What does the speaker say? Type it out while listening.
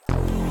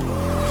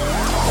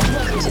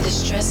into the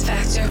Stress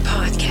Factor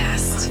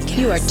Podcast.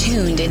 You are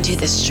tuned into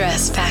the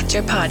Stress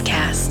Factor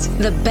Podcast,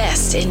 the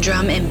best in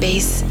drum and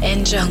bass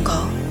and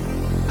jungle.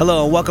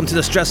 Hello, and welcome to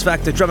the Stress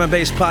Factor Drum and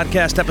Bass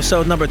Podcast,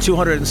 episode number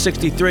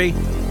 263.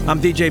 I'm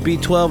DJ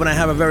B-12, and I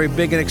have a very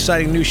big and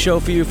exciting new show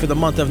for you for the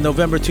month of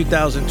November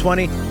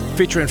 2020,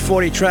 featuring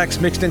 40 tracks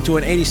mixed into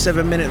an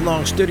 87-minute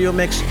long studio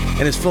mix,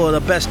 and is full of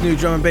the best new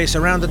drum and bass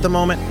around at the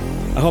moment.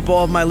 I hope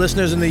all of my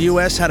listeners in the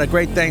U.S. had a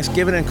great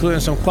Thanksgiving, including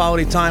some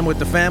quality time with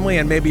the family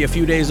and maybe a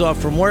few days off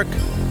from work.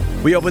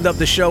 We opened up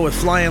the show with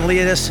Flying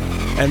Leonidas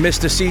and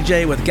Mr.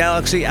 CJ with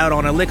Galaxy out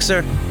on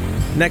Elixir.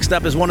 Next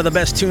up is one of the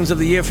best tunes of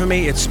the year for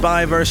me. It's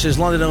Spy vs.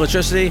 London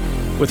Electricity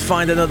with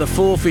Find Another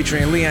Fool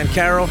featuring Leanne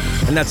Carroll,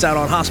 and that's out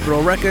on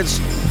Hospital Records.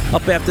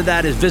 Up after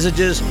that is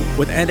Visages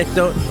with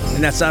Anecdote,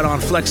 and that's out on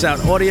Flex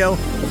Out Audio.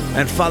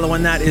 And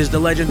following that is The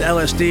Legend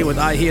LSD with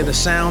I Hear the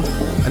Sound,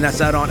 and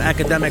that's out on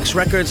Academics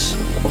Records.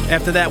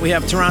 After that, we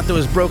have Toronto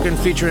is Broken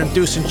featuring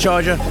Deuce and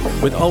Charger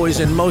with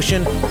Always in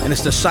Motion, and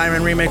it's the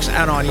Siren remix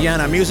out on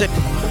Yana Music.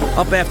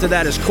 Up after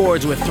that is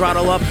Chords with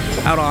Throttle Up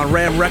out on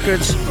Ram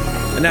Records,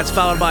 and that's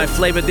followed by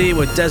Flavor D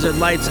with Desert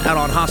Lights out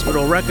on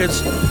Hospital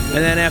Records.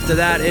 And then after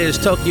that is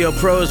Tokyo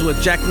Pros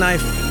with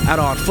Jackknife out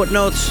on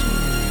Footnotes.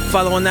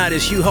 Following that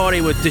is Hugh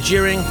Hardy with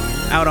DeJeering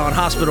out on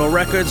Hospital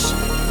Records,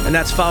 and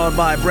that's followed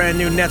by brand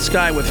new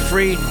Netsky with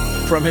Free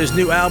from his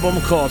new album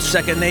called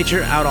Second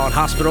Nature out on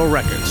Hospital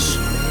Records.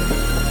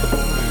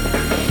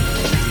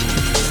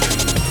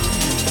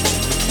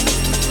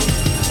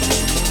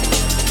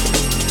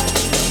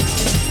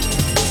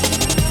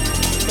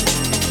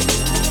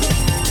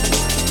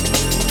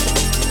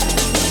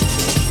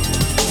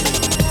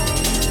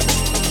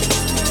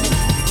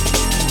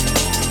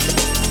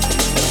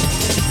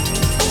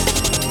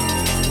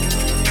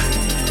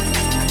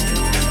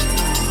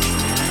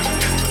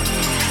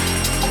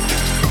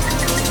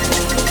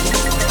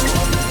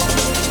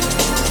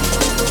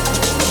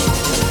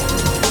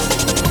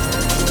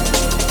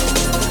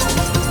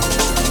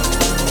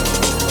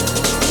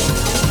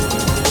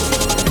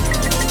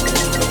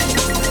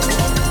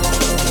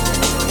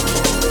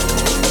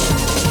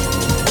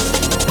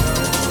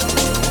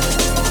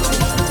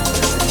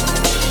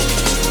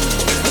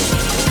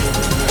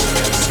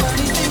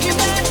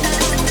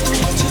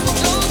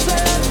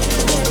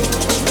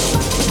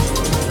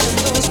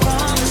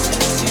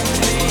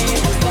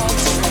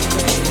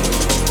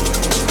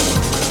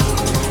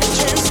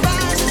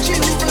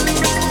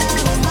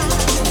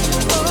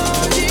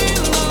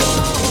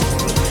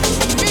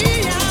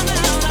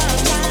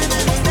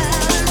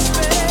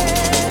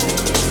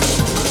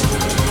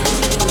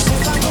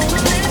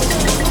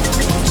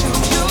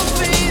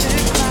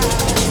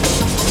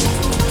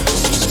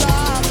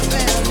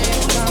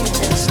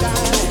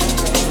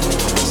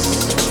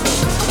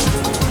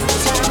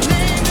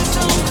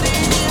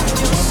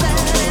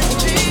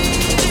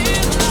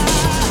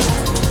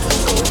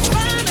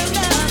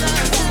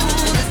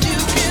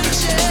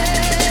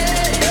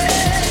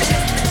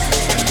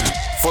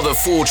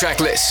 Full track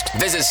list.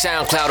 Visit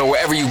SoundCloud or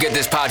wherever you get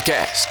this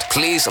podcast.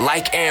 Please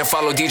like and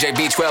follow DJ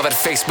B12 at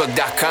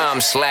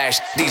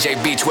Facebook.com/DJ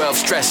B12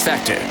 Stress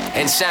Factor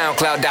and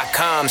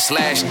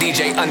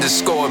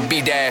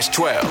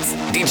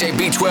SoundCloud.com/DJ_B-12. DJ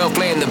B12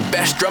 playing the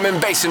best drum and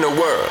bass in the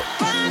world.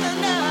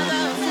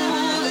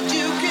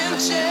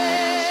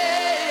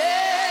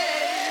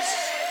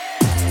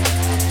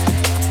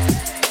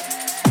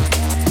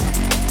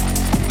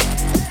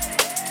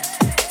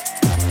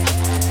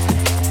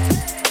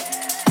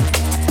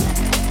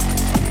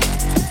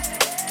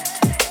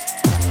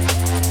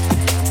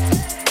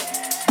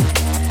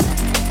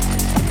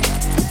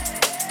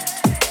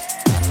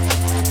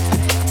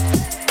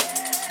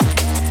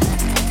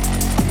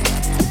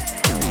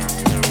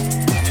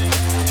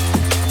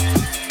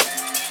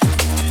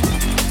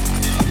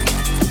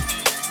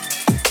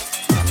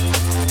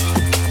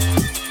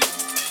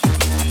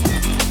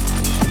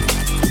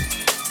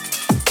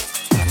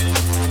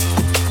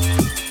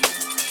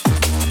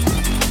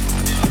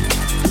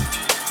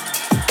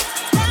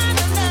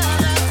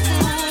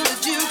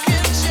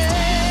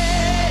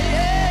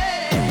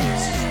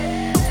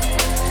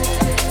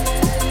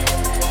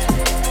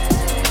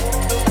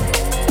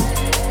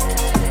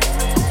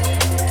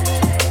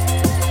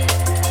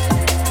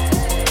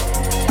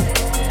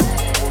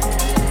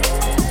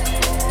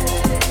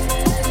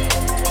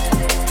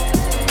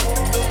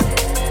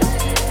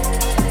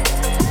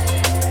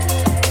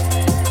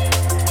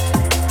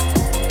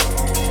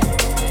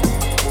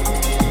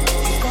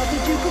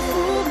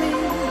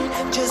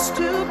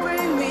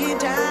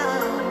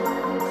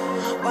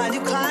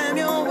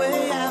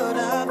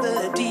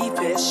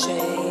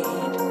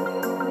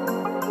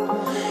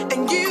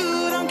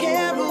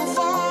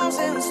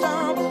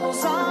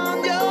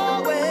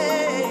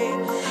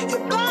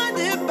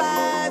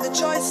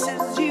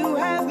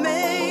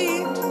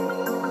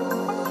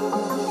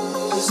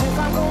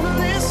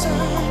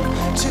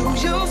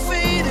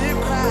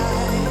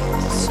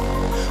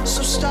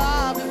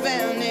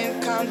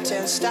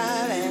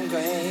 Style and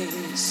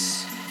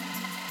grace.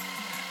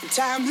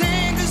 Time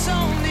lingers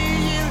only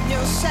in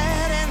your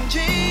sad and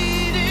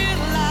jaded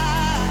life.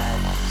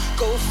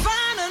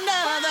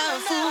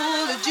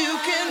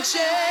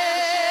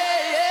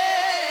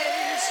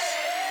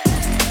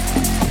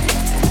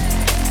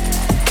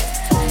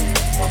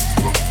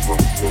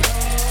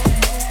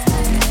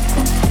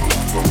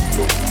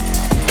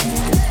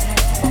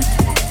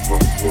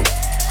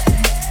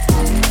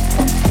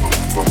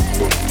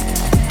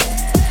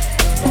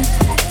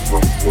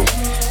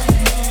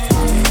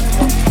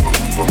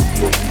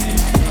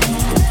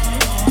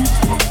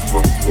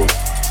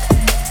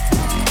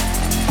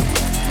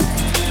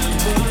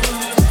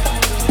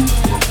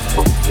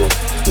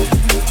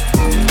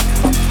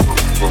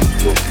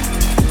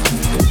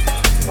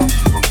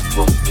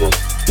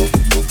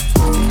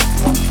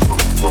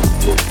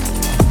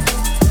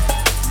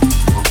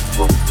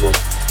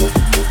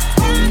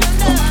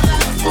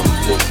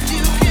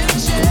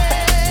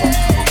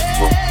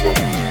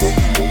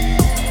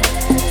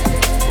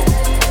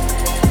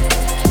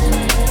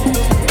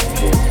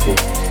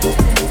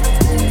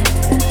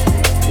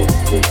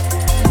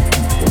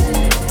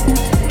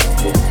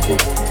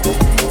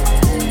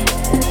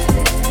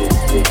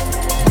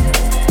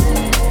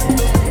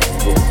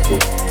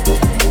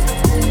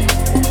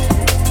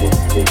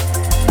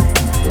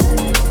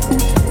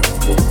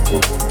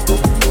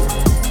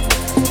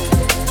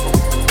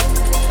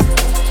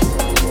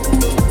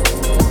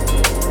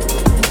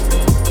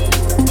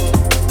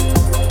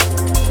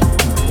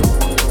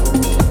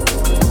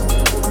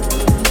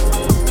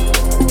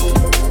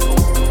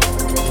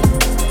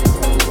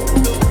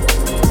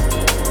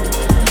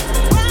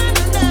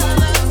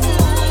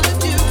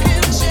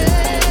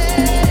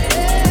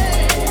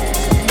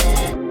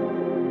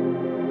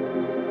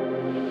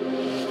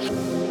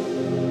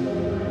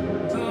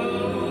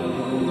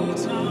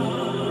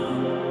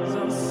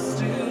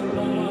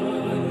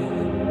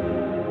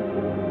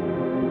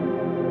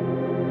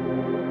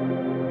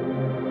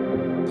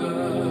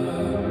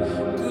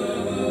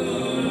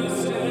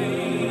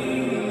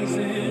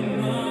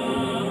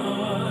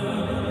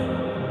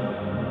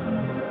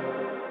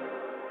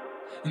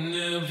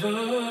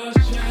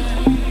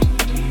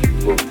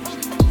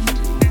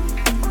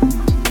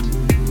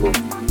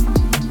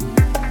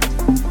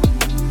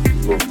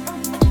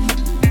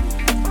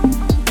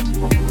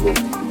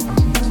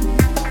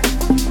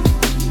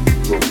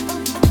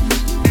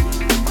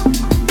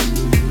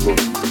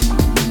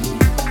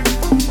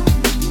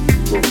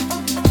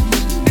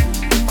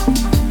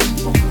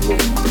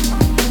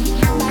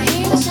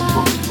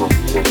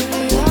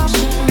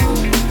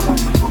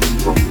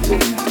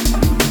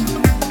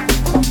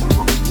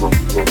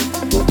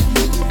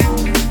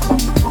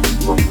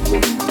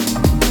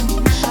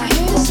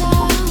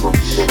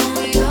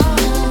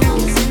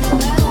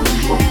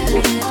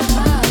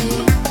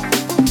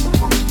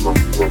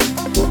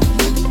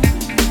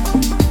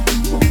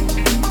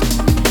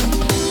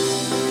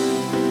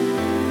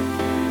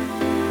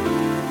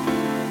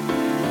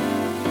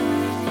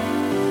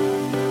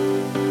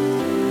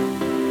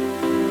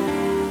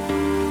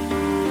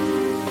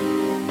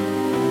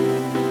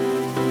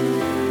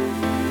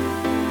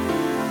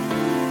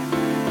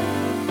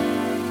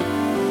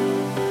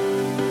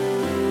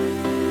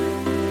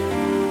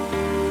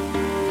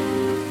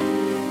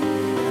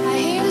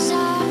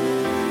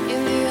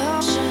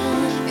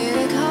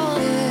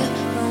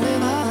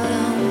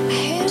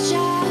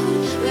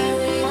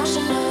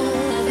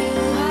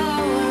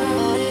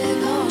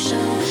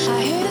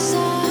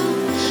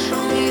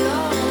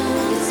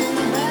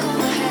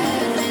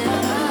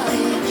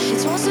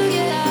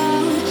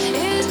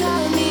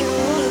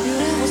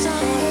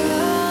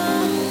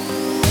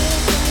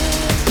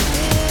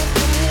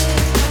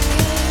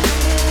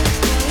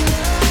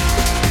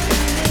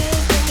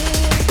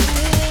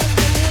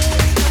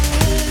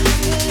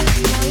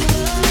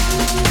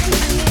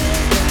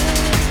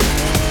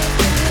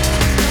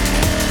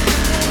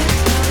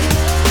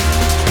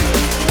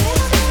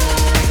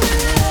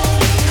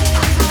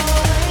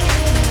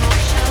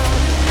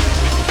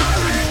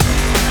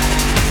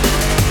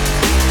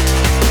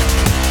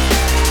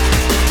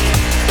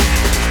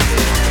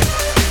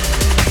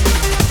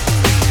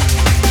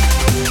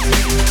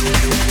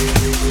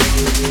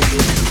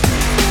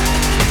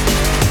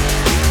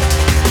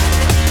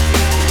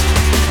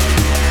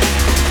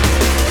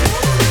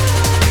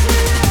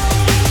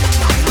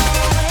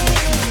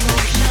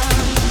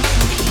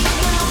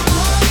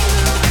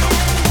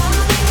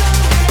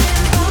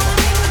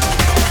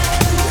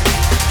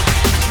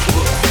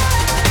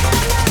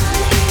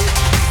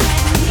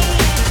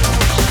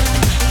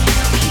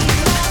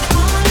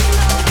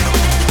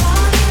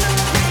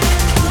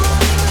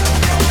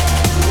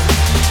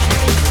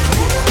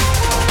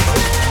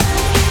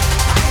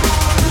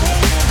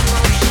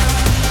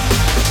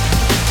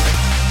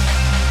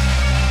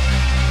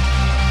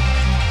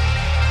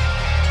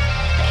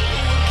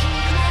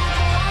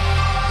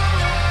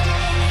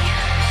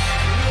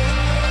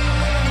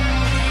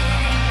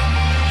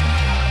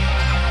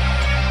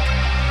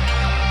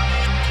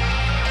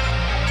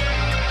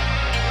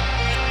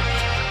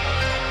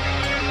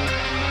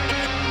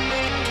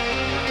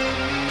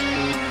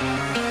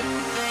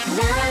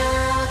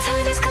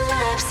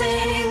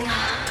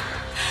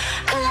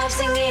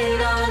 closing in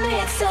on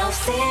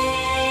itself.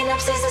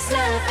 Synapses are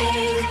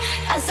snapping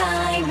as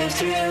I move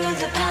through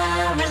the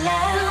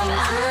parallel.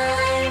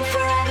 I'm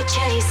forever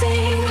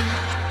chasing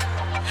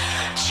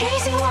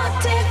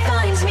what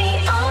defines me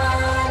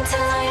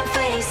until I am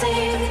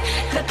facing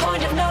the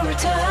point of no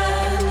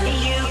return.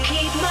 You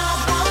keep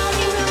my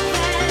body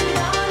moving,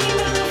 body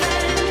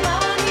moving,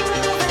 body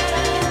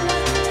moving.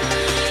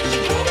 You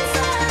get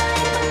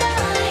inside my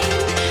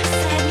mind,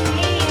 set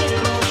me in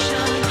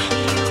motion.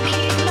 You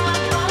keep my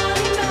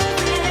body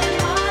moving,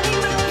 body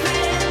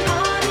moving,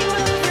 body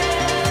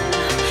moving.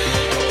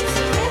 It's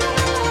a rhythm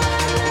of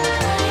life.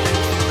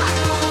 I'm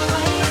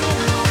always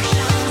in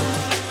motion.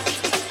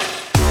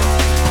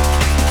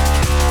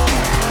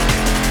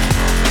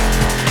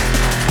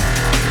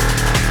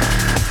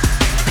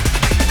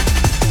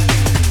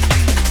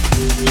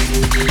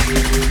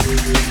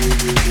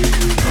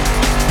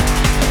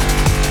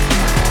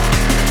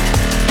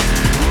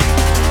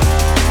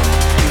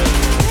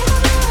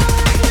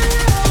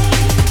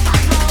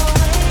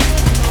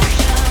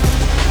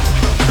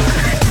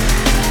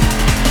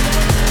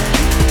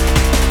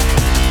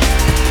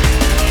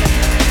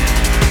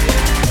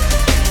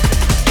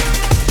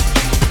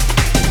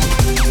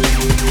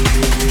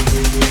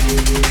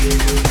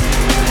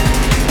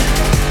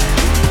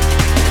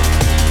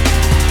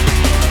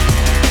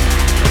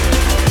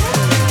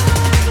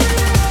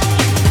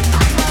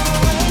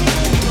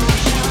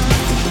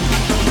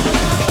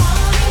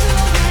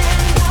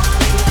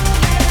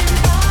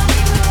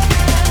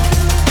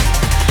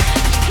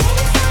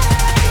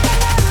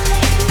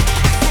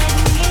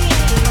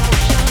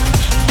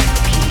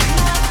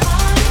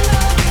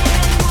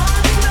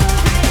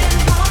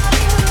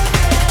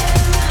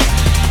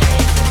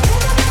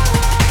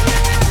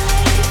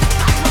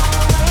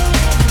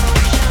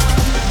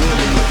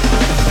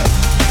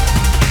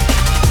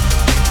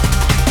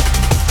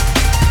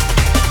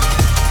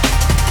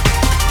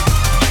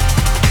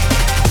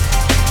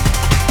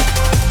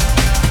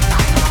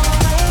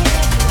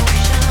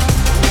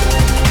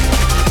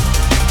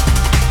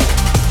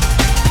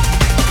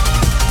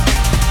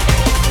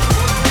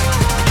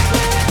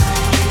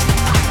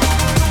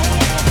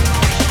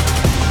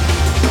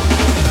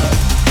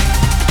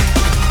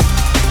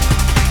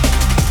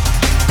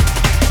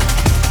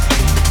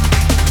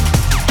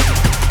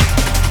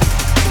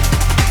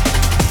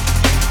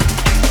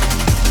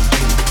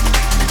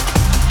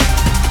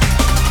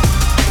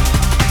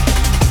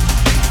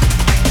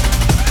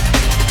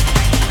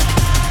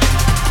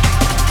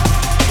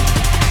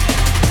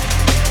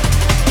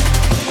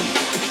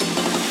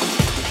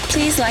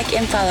 Please like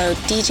and follow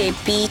DJ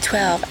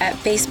B-12 at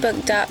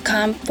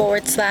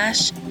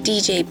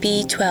facebook.com/DJ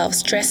B-12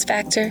 Stress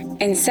Factor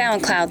and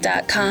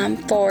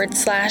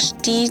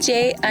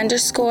soundcloud.com/DJ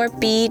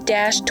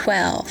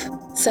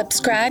 _B-12.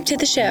 Subscribe to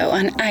the show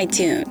on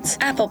iTunes,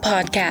 Apple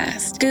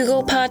Podcast,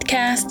 Google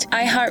Podcast,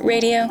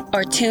 iHeartRadio,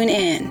 or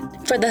TuneIn.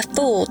 For the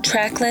full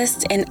track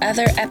list and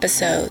other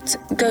episodes,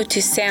 go to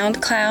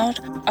SoundCloud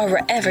or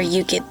wherever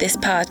you get this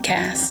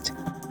podcast.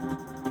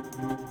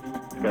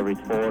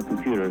 Discovery's 4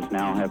 computers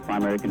now have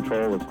primary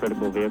control of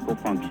critical vehicle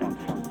functions.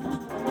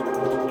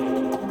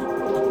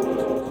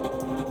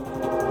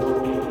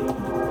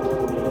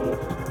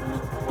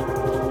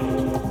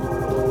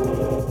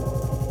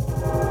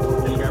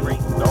 Discovery,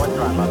 go and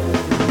drive up.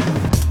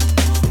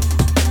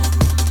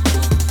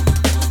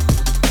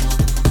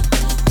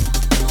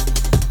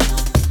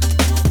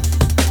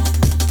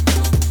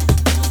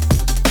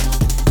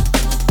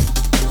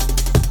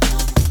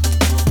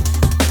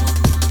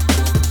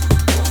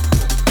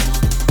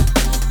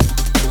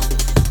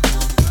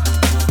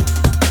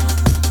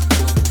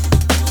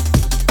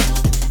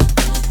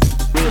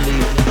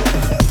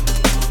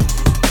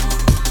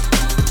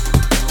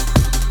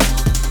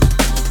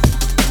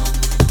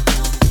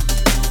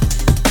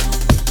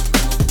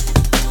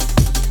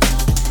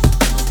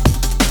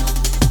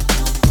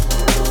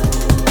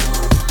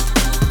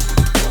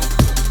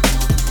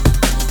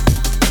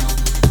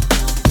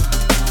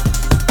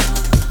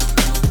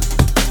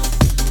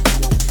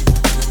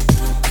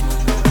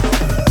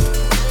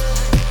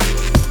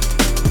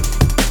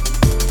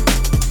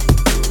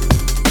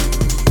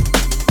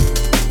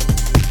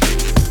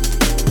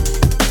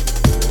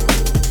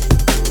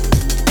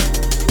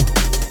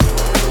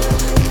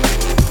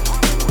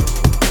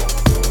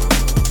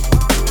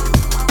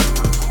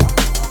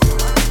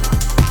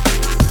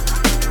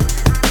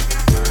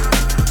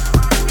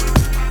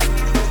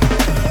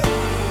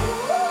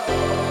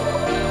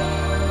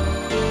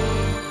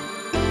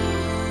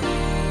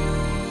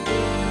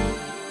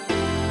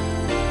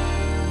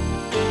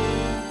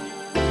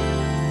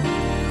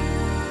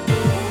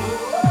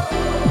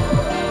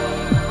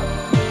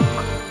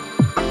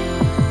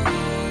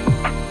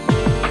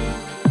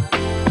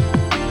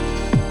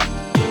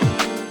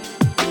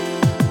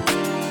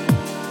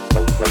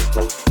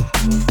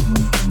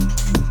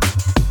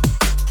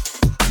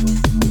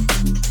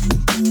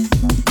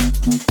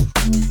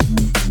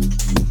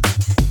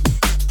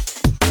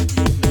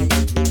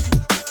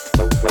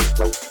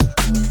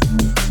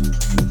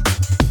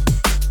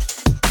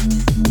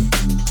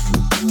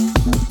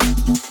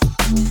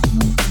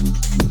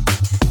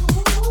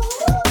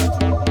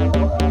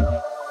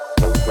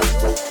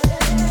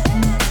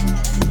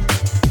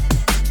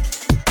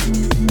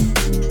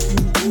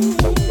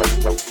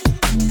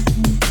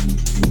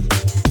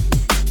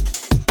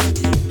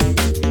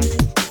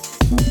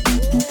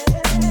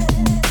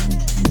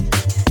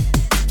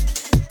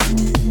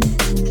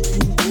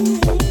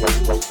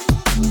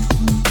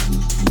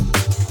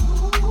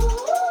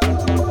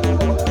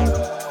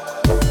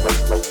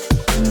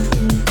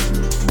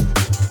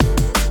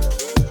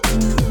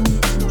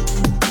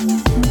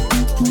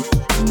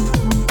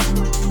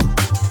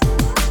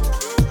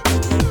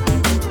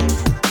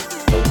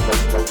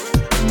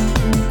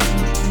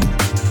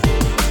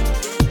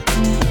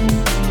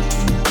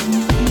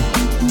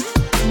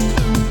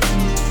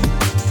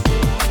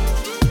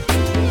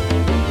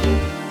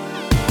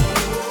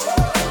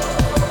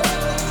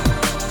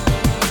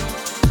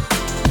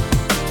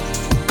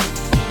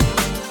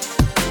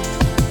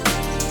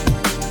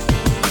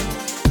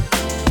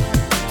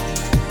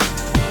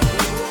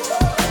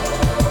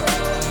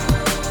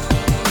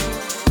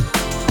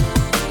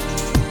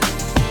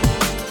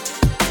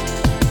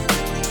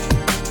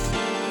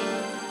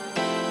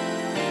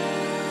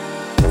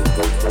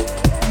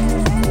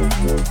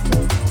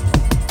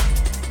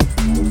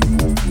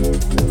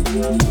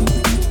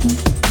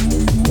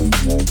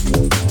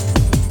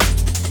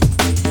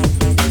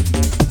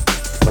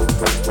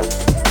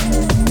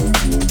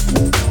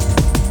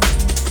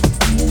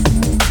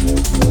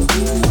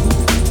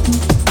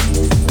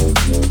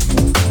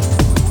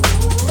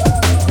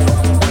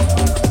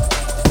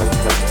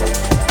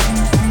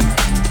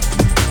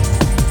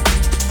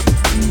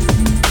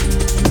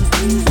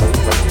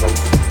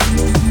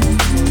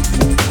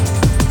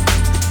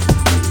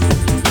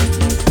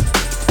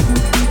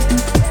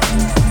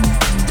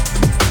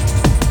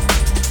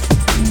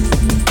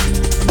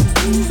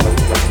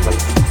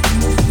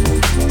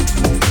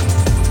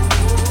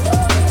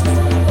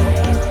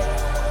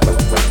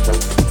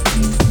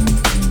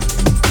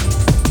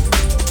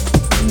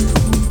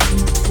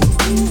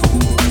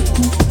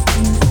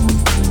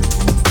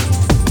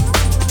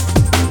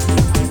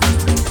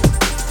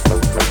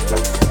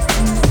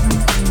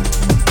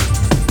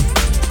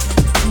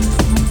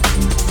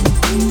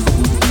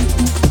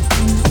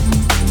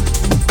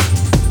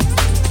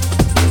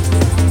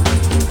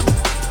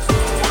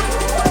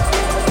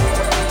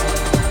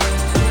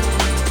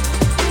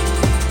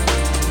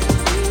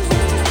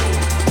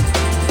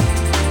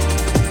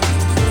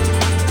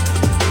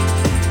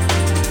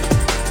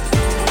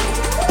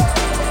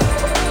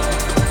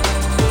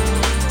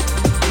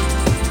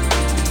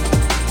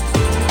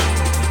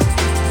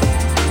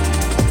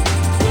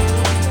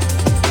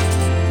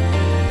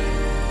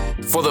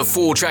 For the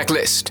full track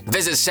list,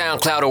 visit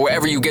SoundCloud or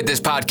wherever you get this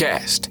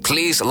podcast.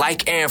 Please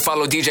like and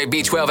follow DJ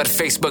B-12 at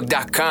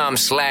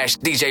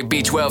Facebook.com/DJ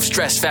B-12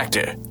 Stress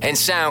Factor and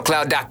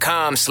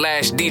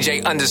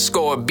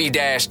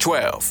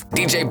SoundCloud.com/DJ_B-12.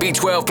 DJ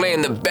B-12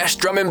 playing the best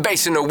drum and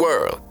bass in the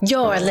world.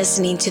 You're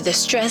listening to the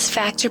Stress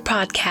Factor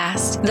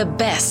Podcast, the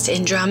best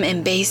in drum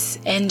and bass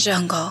and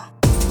jungle.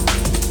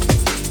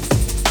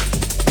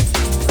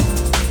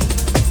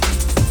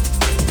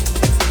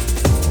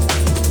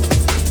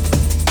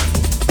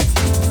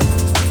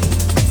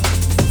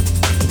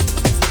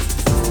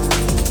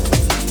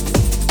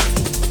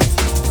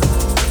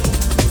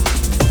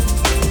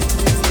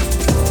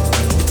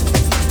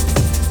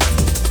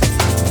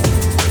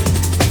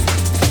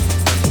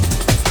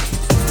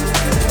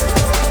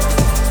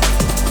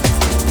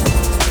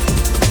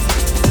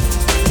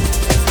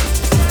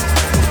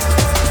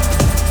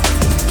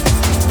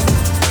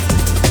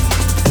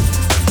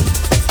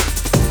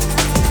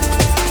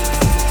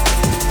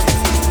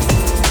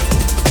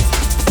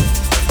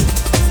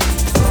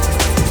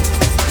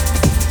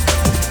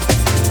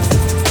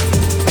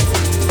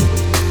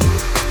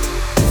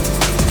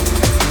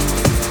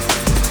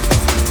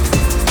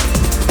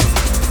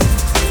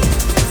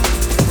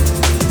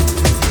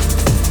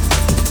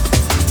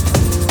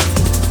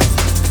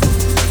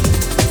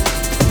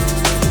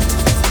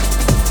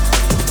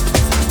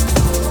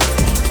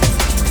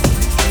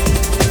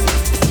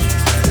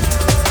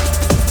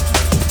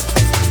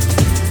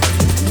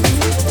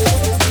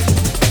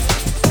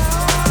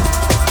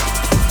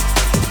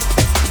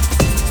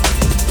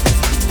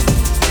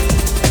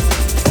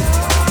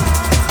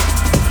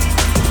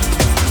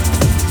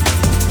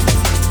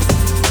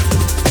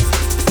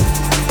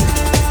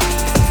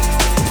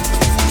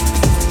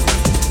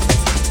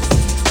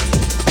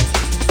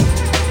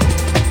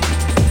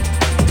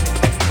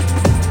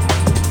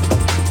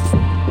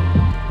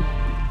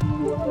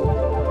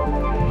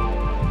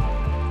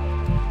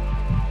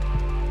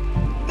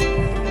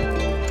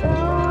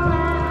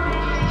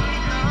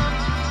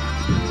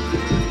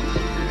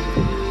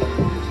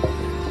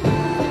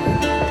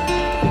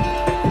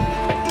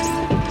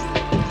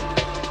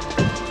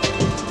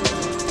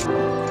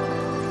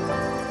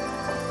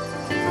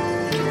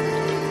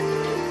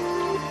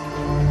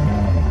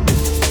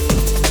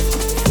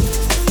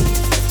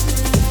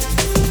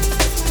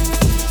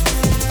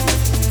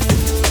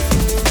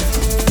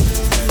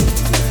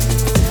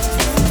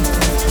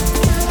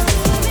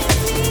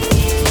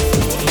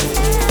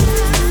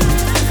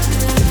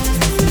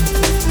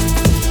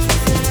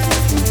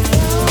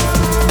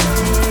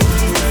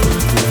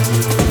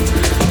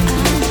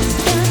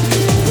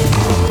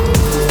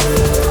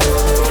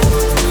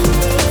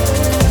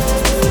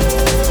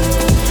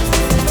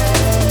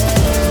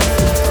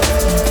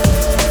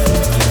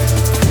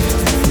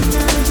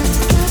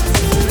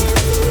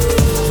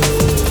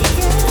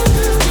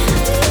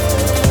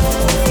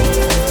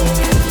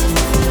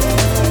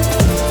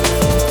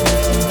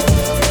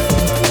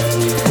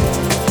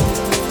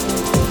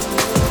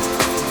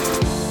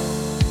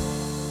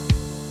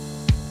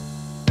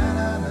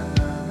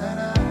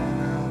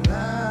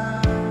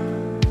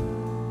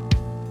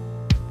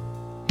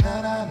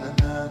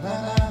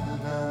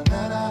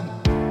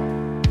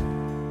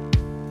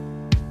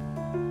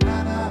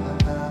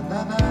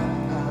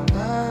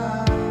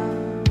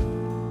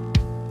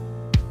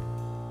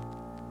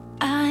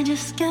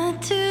 just got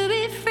to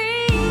be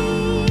free.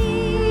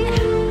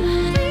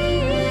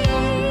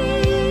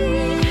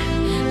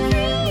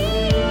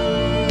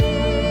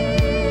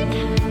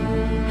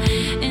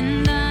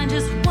 And I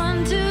just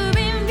want to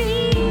be free.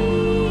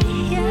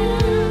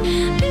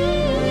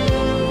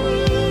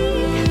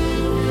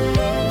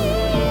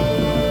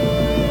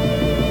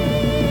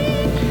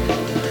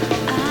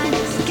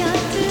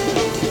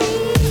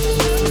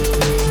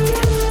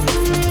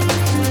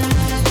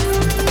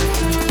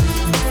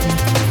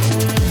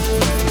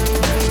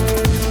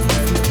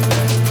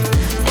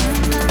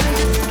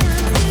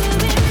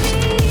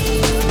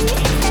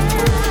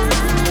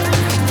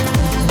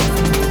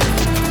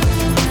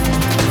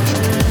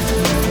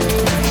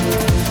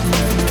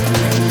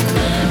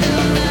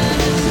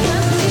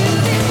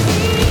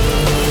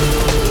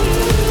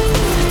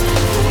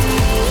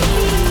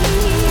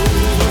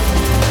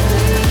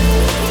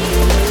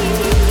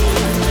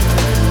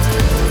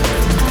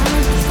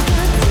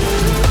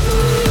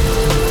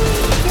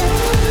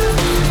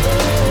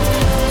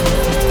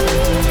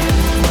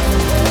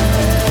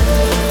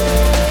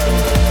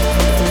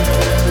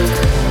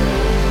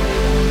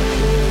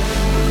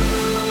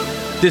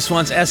 This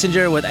one's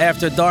Essinger with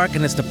After Dark,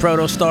 and it's the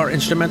Proto Star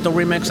instrumental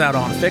remix out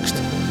on Fixed.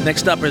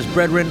 Next up is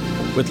Brethren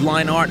with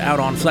Line Art out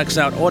on Flex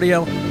Out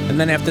Audio. And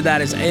then after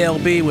that is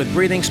ALB with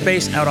Breathing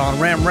Space out on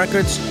Ram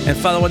Records. And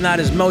following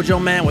that is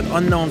Mojo Man with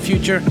Unknown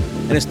Future,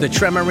 and it's the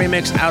Tremor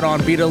remix out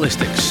on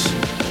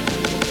Beatalistics.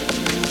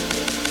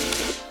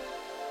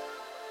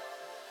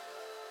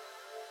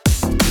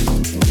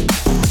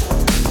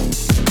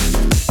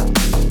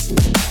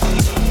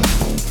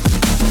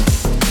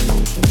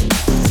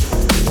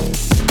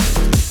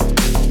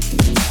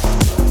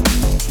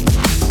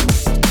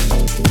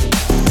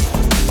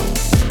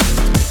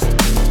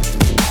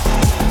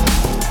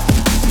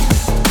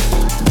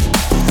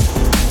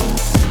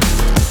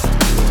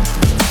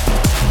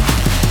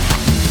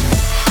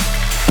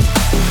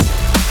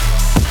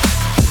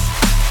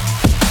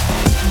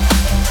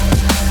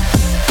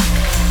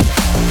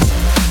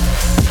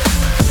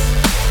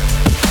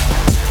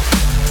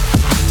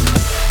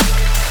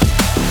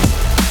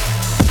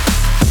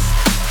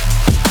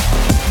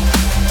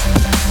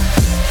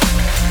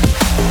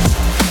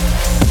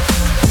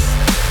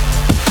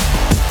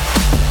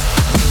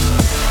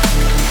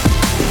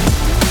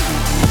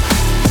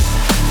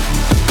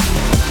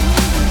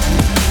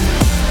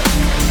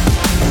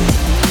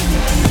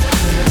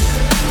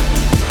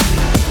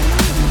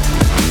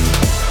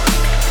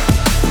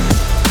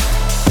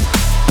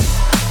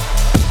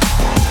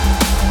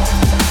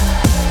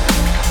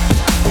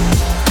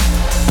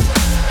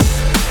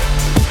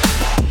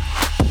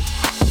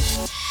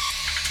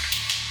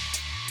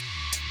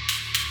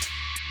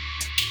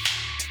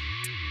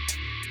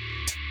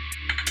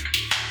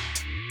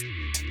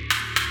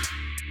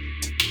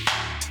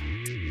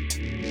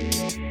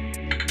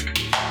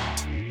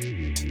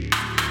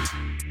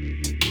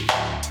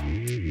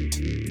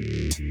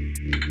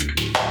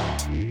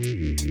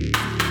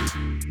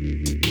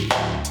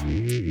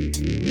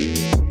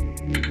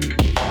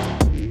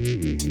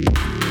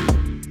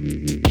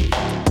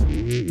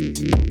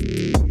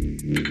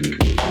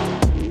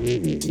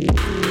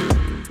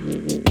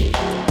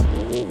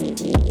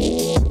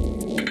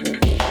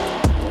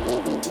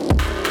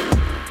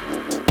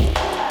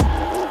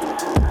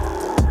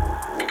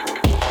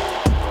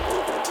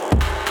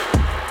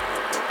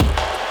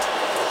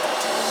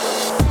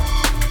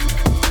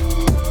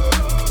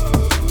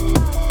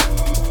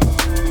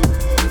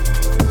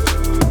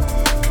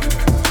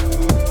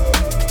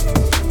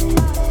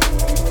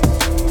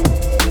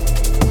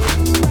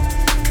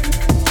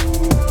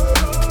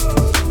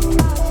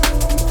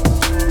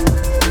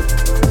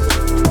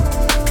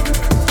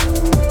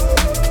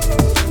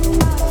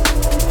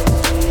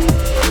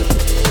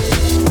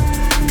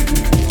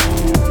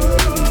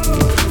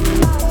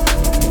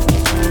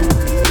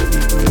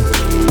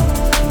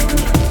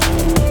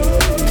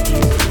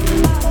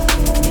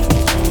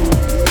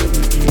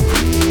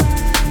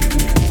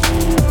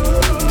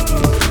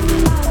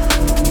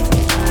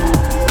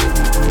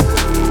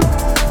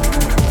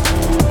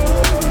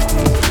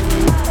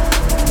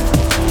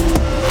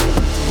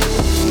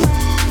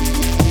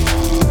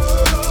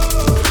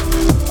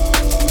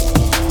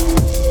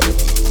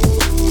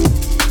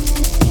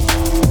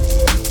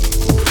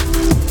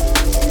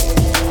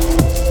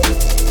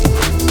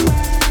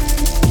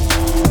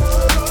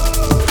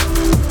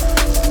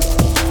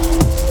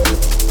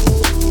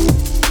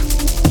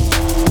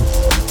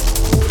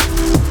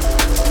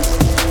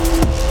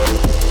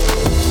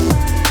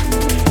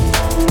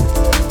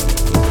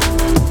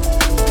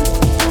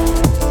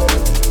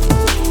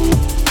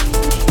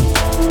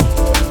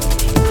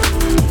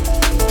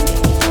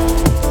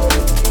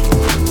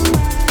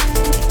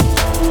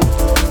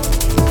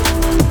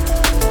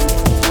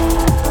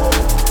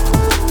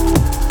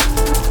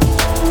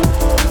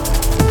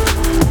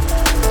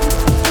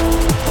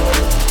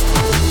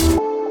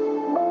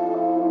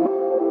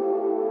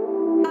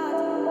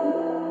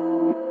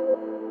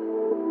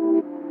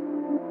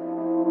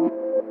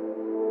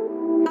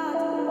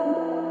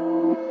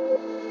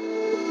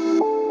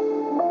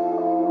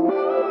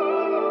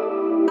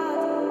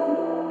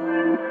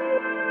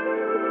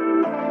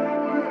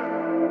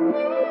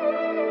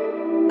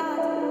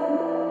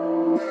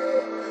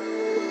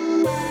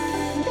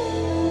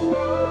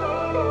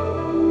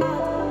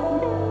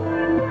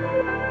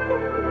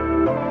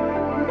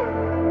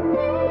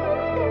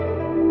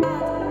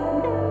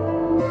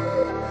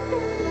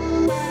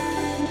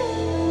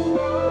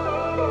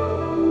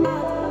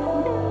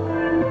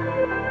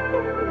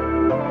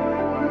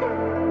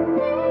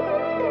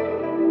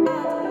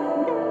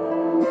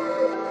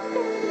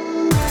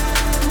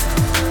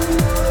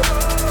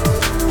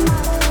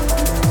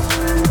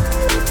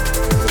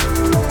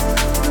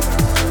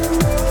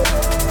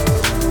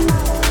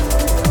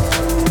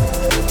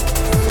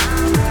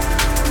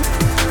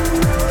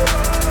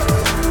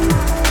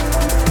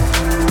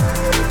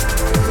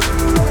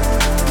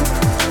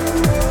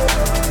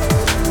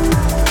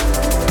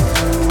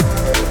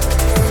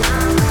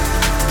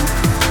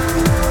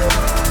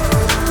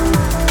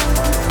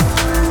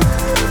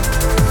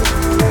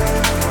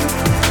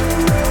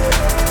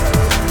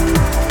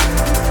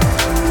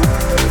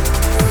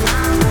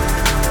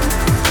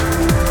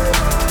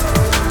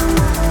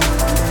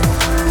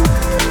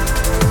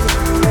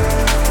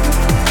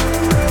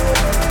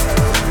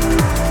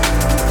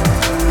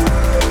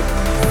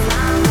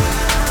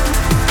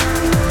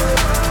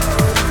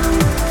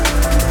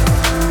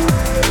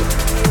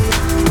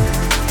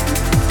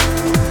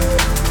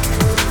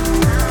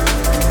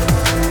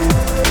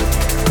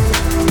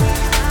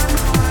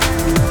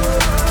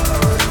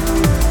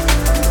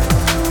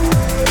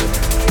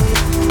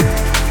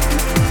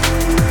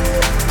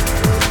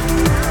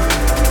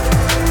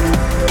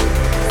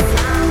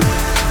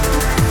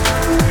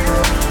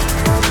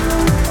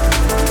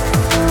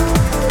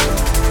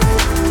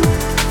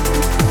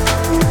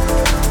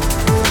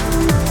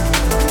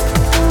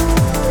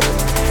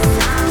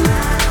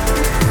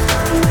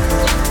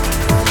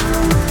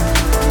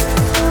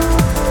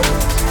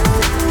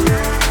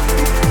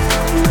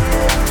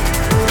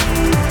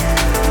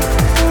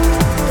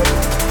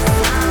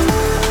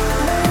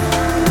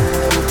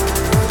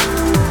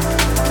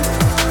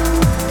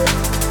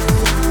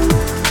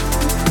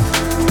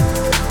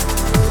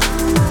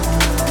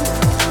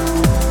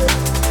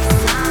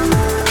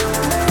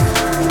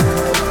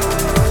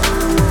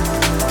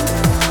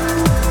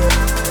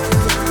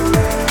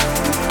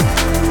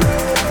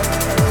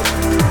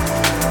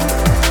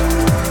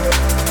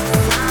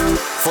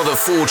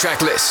 full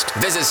track list,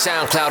 visit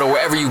SoundCloud or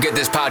wherever you get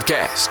this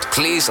podcast.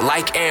 Please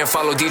like and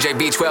follow DJ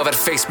B12 at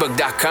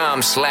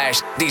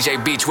Facebook.com/DJ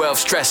B12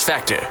 Stress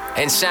Factor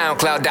and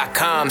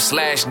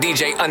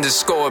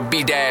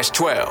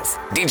SoundCloud.com/DJ_B-12.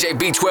 DJ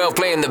B12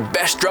 playing the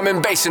best drum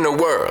and bass in the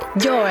world.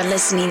 You're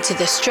listening to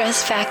the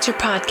Stress Factor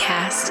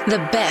Podcast, the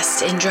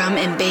best in drum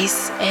and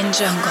bass and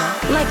jungle.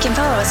 Like and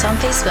follow us on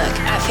Facebook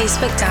at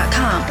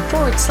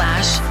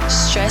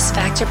Facebook.com/Stress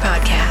Factor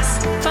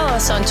Podcast. Follow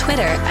us on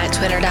Twitter at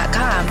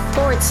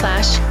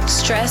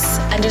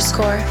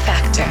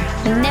Twitter.com/Stress_Factor.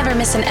 Never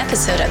miss an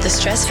episode of the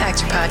Stress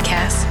Factor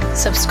Podcast.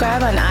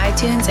 Subscribe on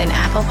iTunes and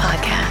Apple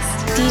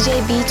Podcasts.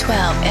 DJ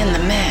B12 in the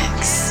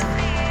mix.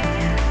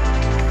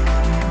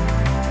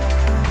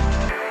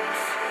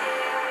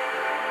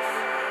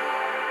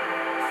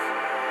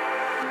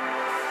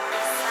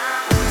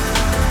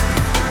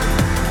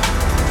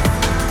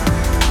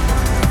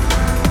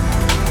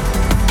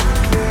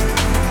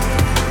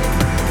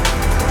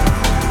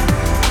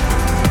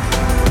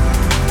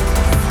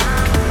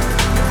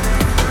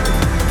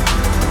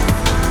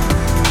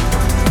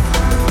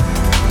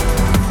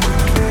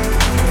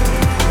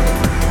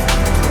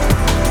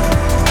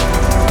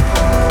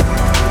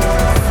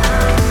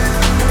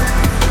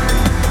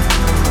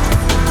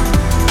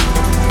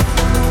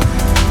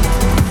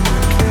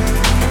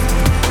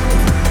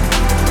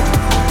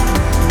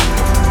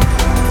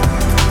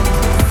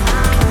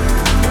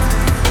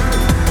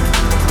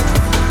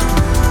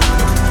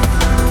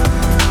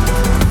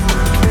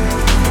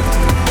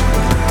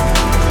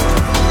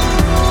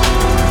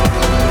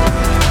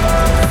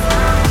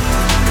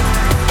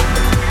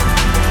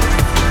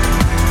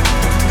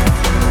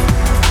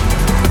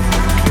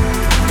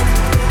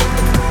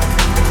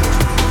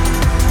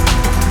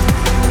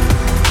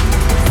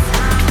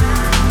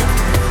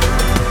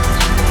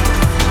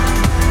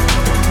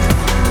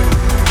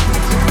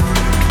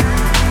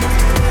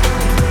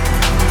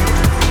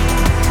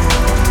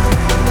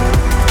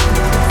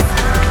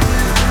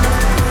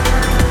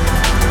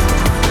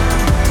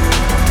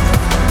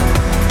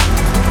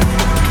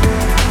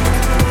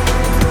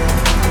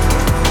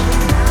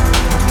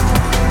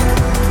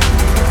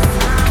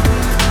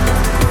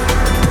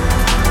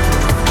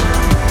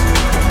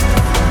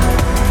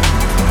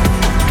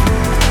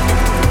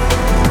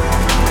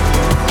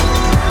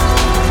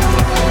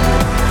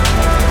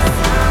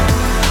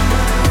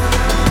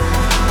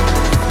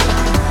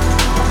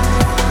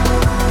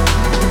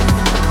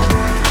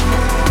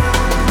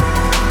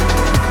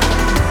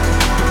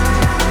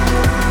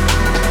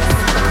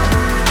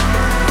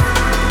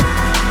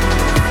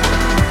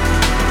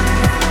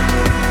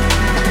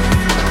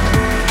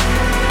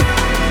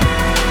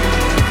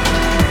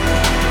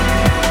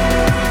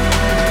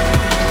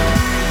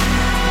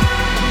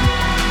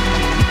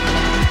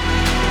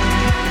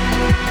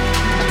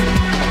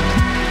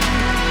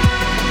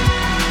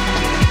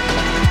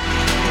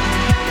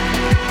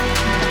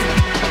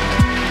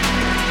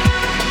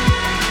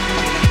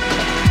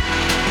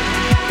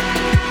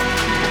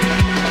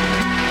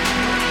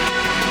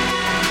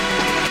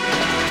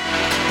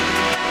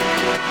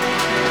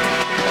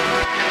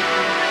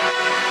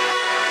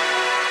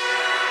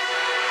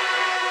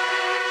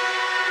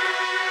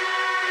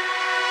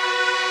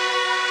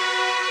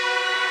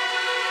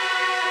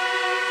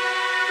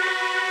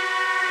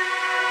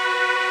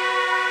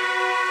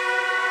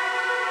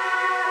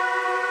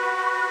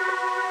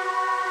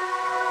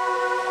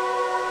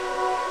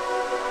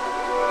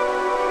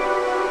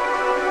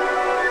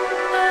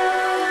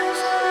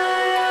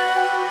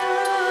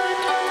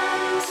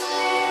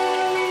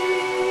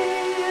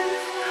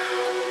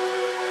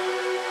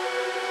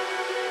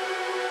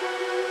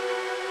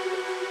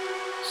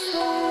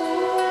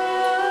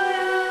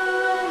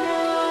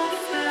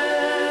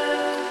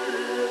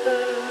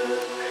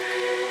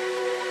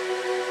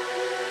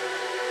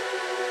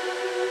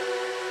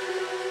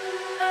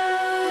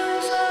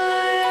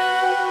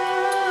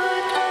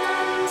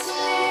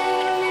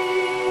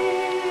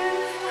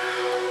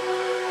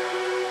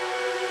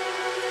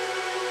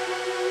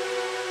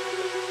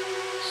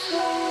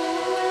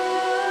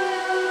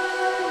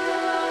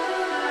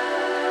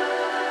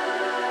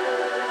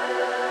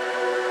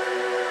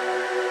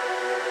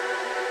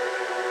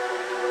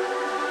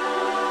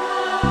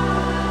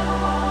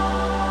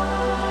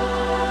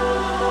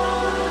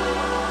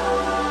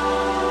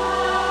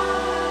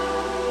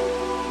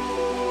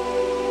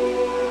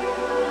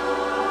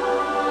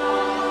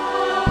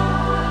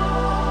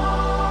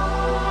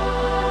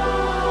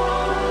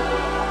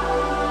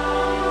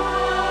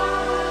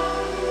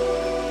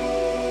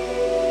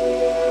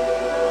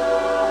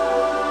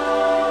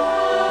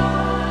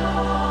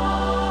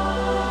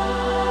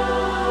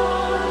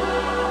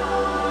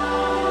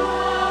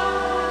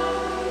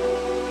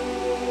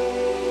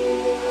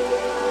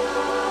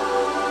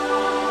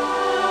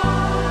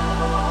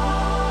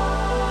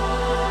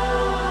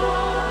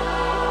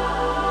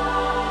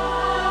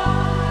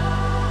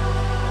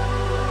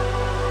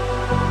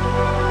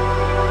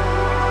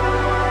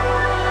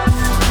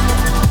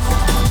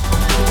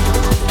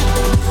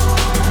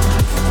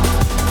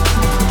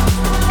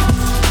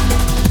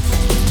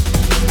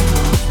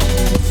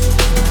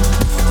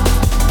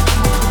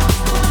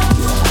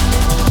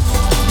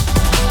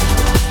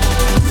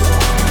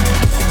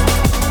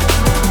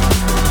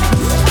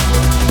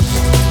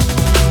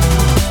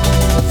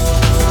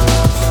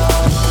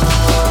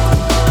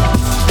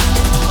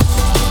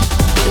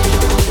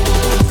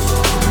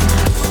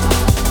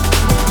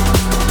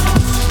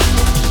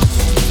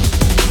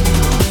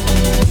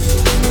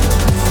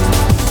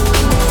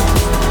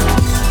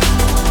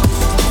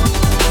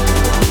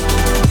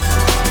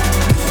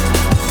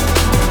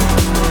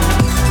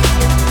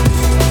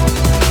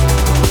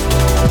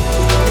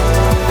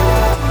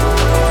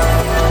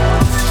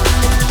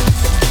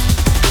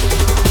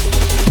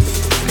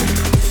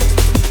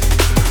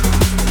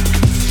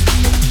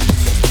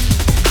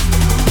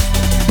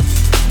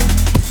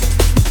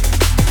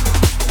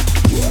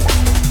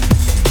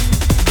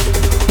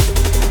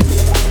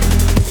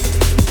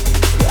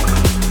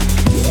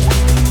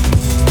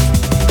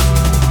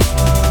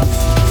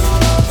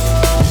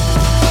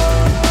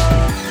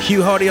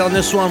 Stu Hardy on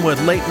this one with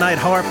Late Night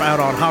Harp out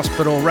on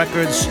Hospital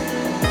Records.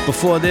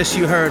 Before this,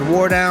 you heard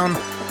War Down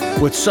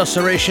with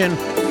Susurration,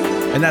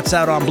 and that's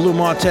out on Blue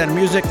Martin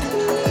Music.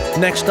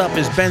 Next up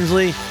is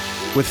Bensley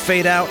with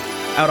Fade Out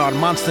on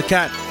Monster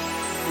Cat.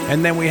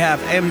 And then we have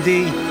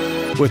MD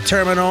with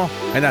Terminal,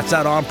 and that's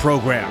out on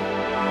Program.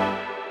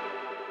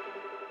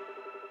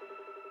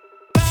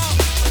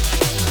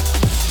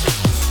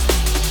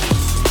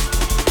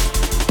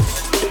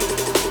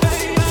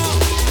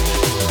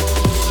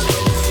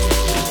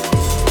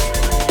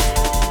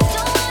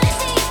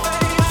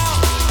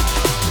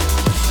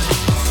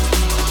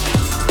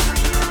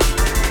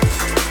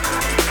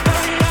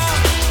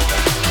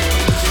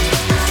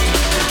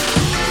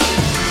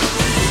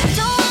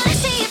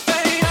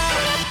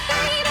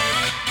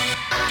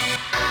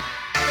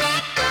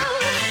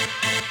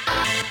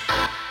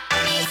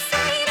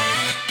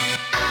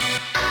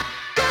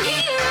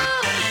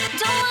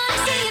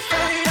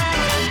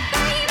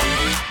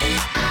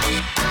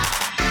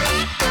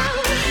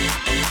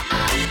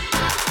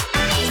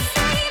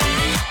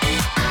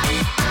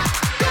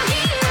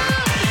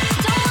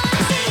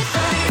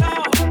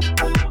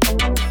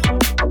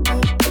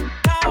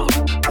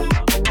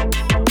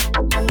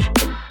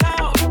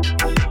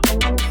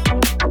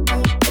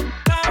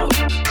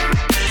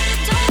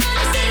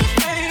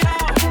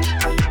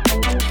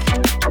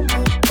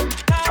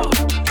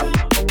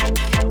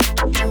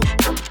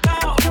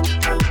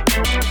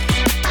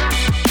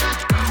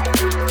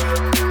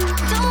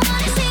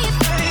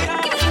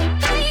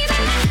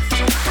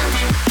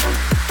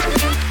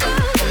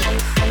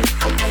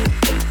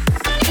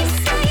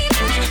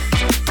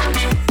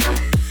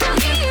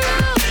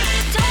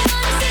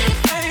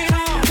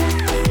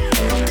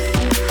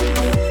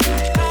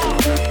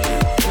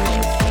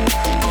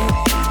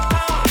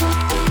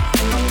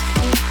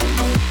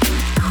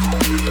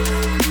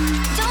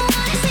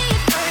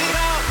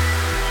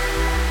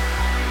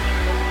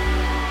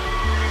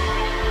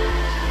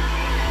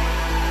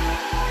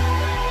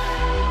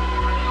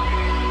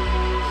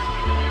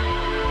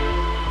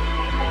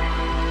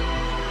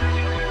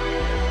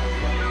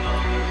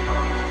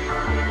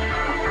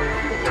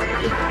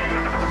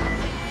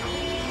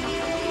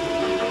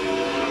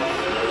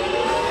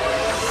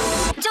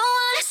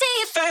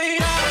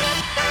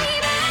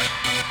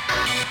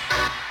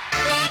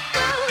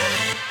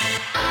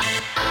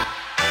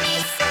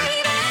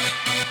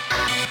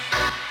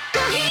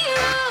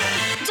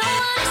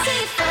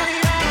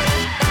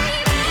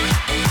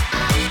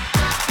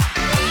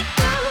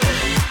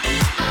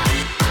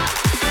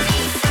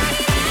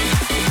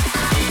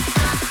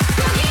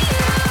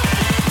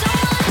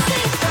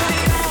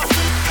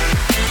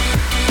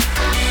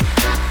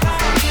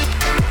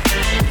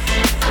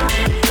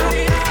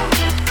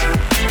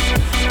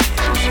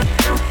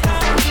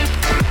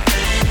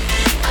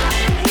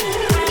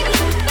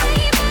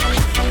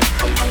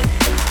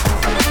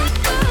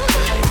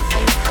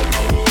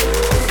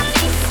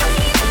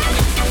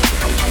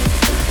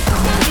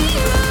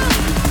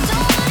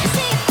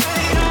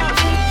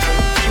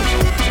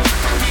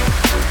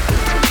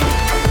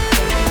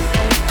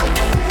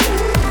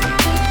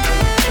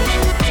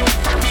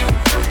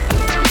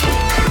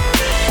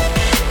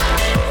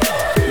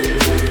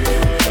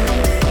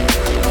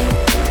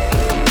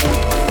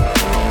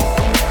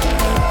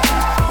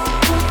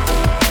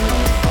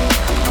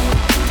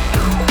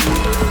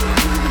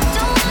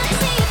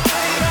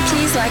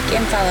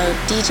 And follow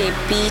DJ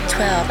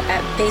B-12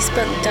 at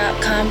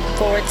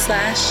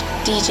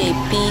facebook.com/DJ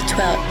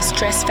B-12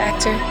 Stress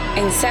Factor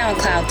and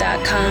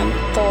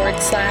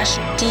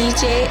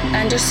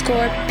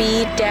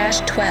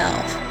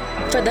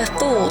soundcloud.com/DJ_B-12. For the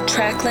full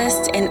track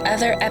list and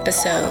other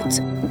episodes,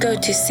 go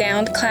to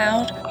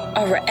SoundCloud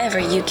or wherever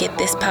you get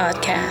this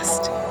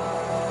podcast.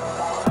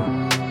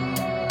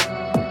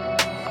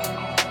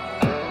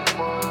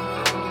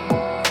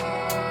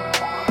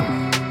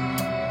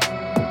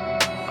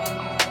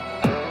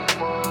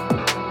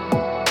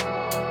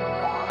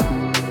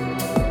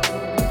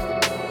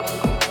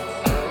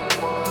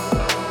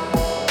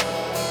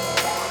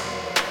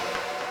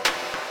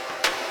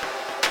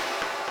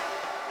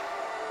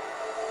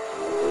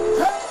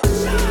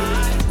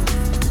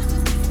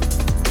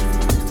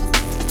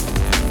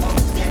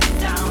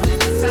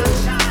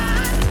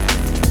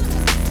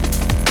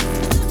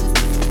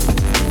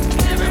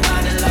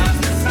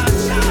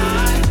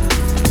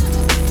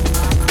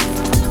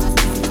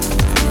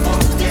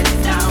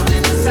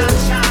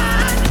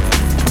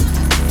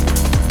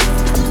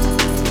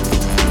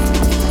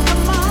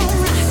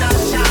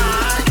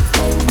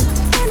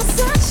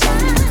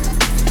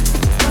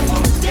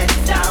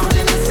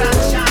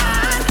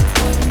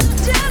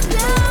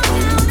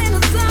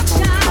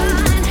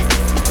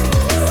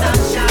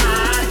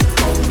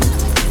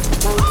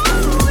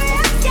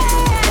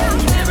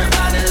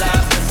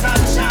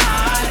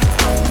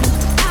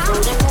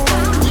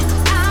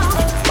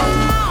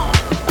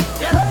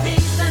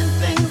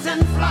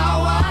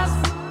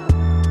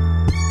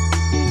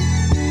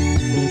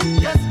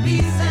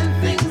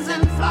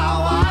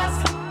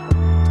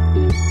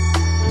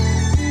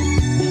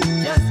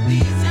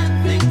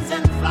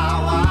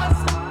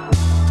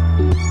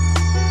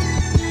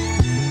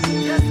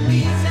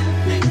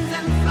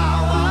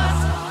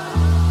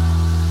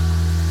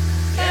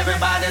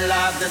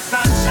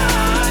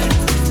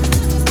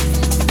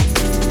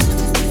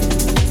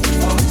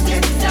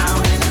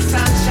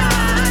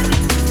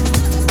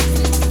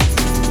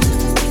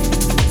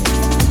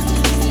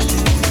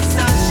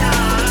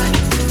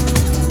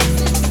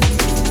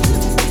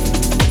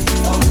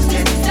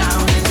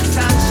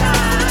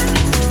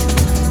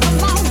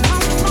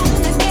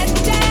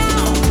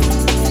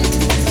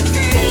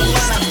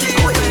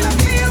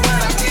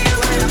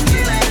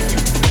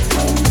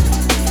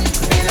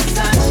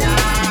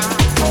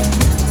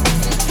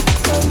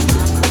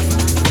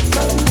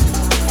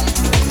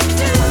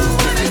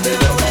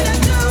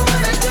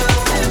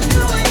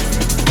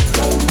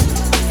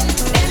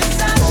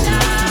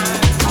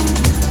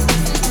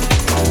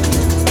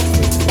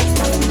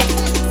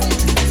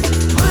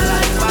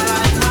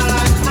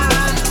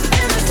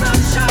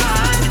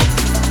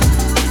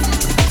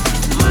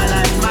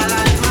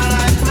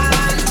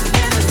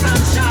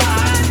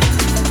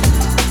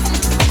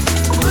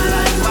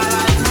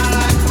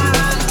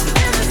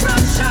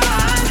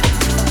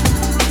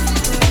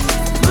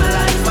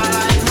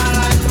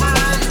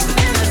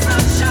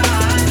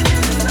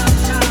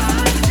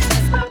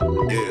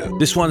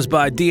 This one's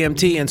by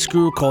DMT and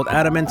Screw called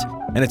Adamant,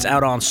 and it's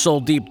out on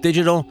Soul Deep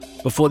Digital.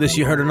 Before this,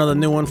 you heard another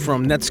new one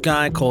from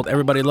Netsky called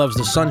Everybody Loves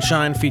the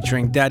Sunshine,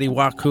 featuring Daddy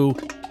Waku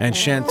and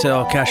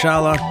Chantel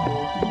Kashala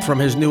from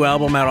his new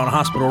album out on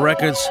Hospital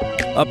Records.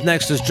 Up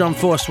next is Drum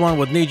Force One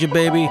with Need Ya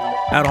Baby,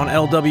 out on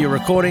LW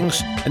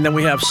Recordings. And then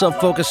we have Sub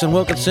Focus and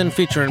Wilkinson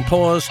featuring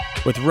Pause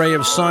with Ray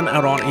of Sun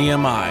out on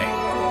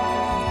EMI.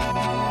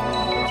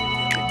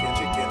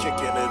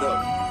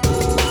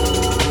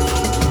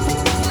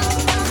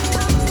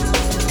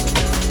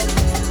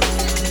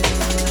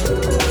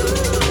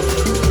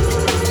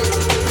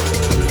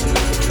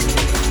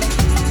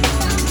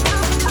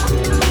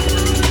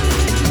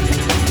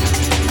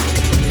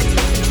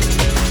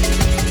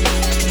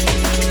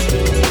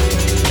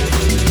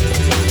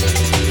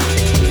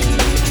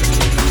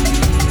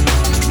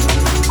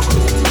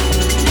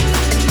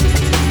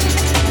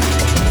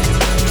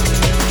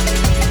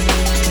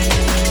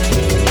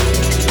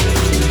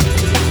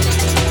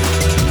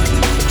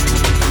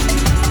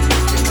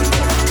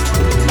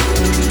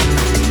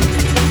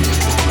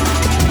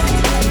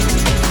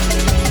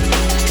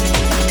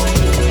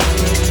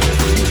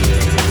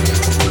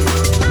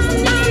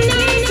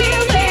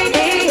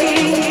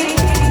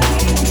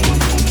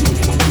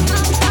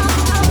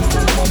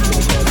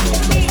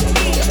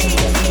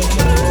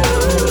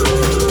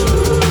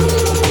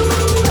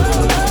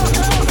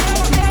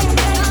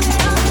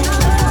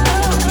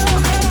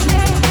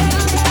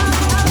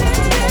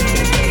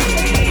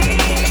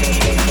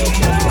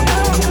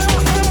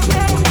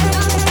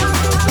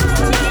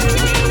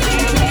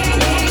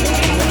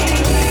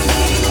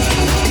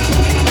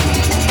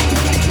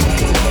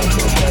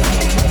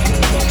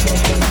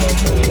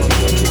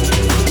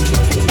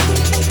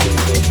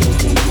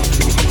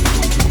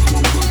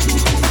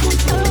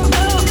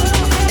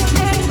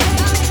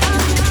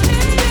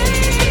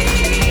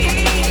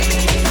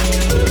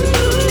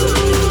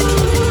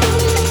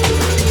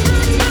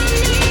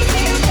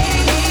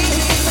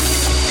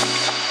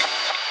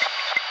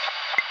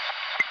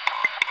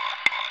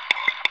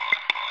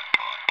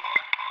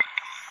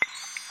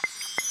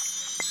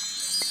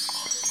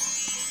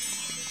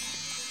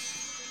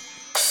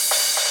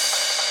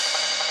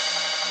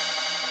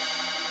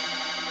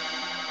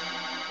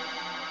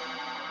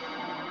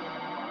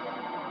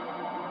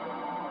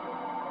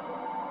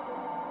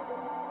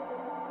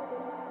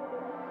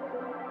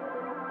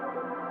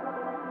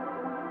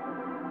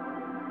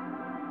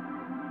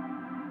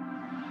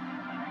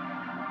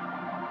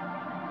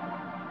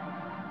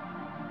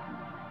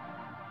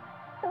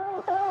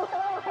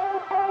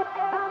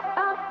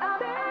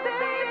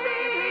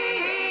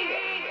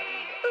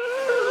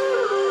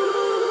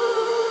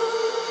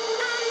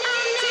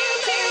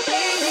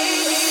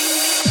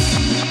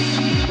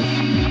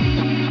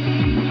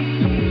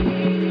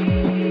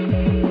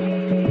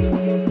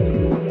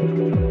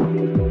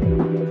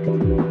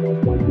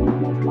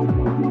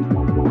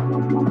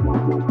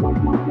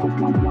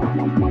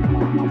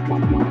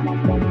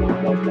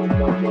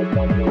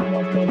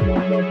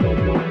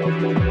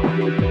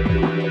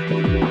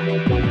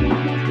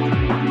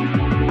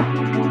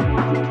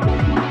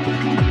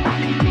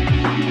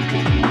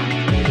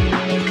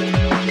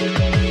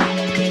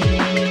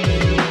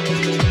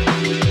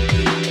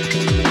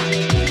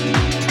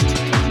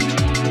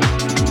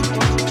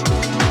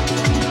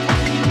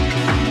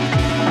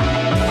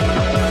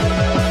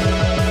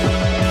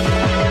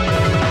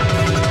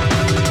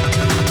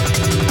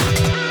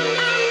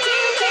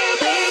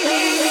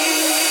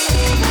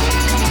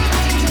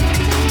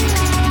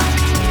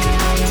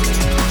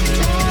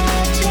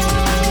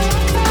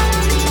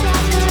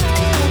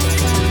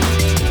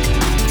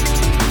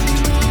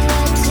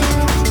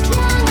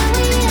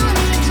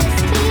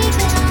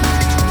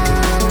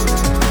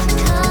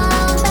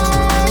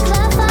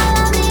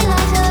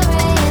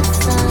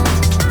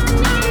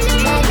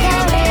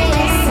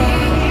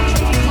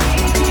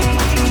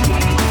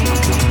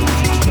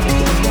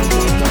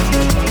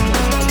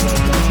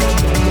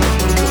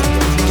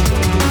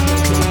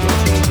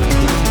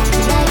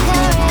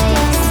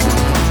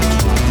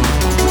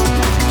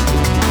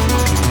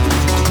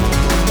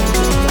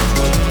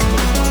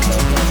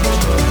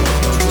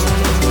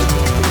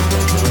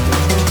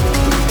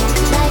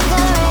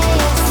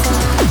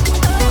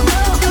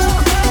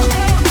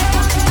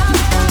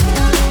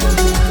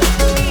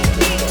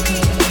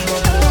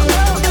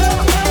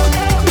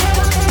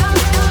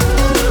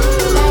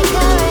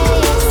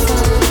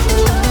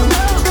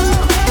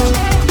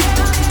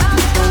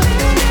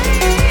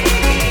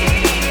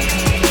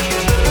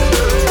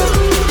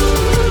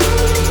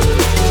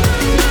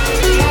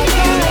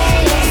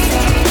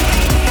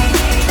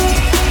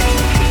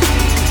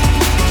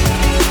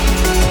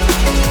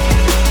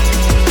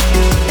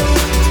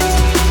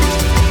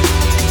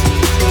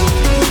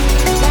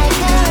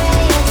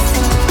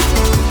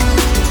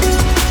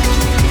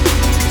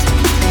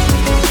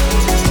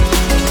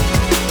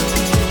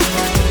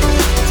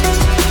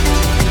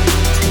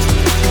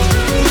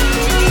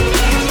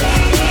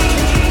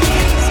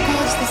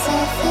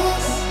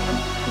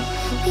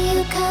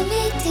 dug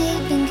me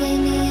deep and gave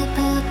me a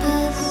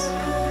purpose.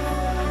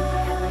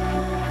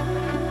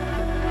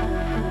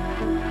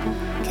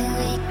 Can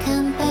we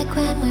come back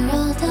when we're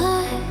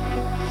older?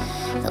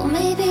 Though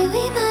maybe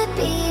we might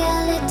be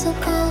a little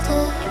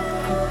colder.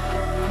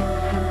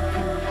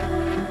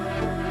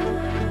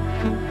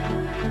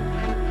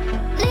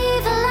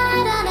 Leave a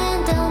light on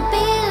and don't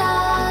be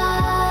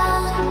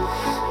long.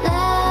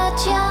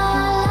 Let your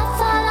love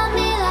follow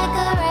me like a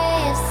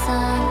ray of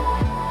sun.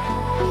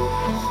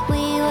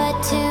 We were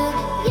too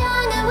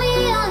young and we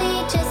only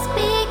just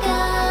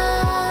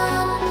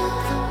begun.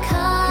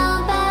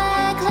 Come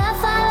back, love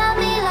follow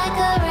me like a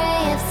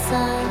ray of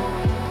sun.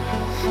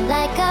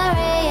 Like a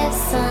ray of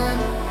sun.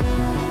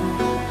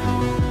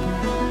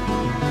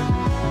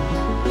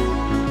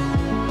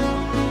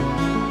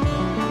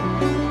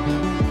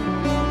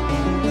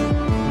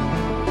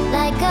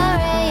 Like a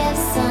ray of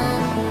sun.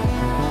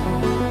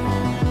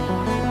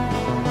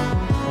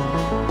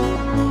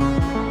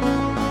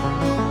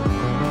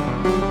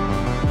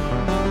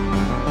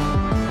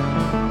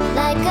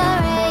 Like a ray of sun. Like a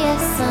ray of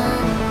sun.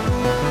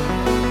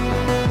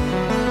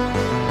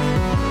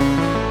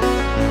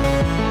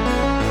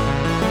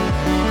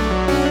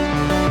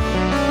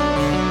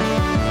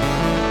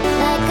 Like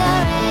a ray of sun. Like a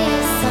ray of sun.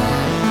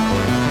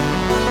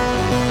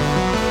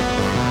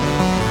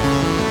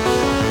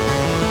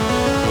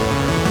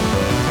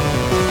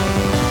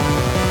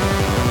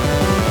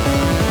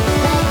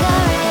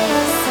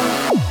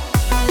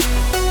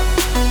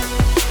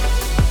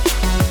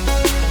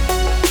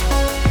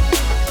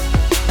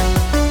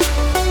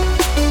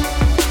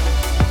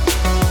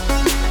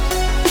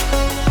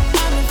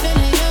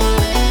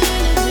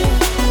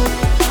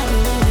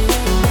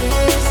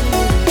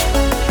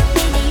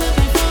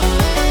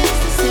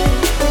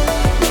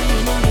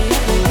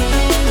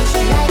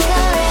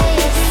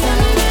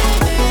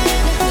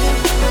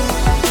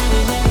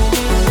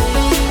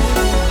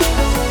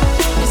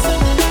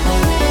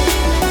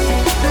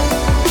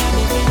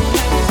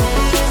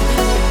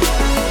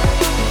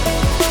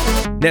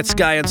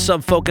 Netsky and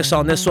Subfocus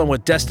on this one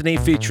with Destiny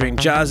featuring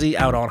Jazzy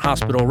out on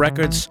Hospital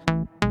Records.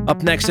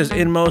 Up next is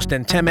Inmost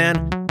and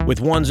Teman with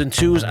Ones and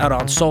Twos out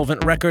on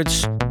Solvent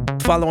Records.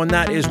 Following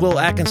that is Will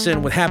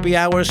Atkinson with Happy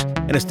Hours,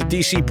 and it's the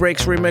DC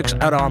Breaks remix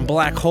out on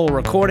Black Hole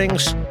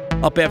Recordings.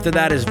 Up after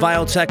that is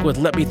Viotech with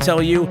Let Me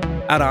Tell You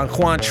out on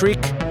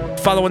Quantrique.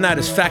 Following that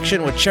is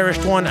Faction with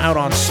Cherished One out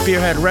on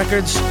Spearhead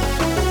Records.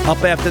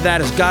 Up after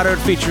that is Goddard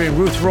featuring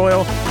Ruth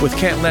Royal with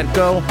Can't Let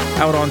Go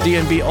out on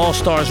D&B All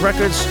Stars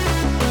Records.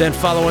 Then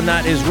following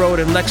that is Road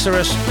and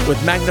Lexerus with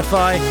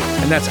Magnify,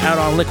 and that's out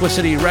on Liquid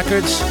City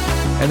Records.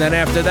 And then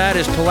after that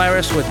is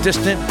Polaris with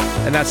Distant,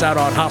 and that's out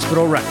on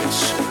Hospital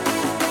Records.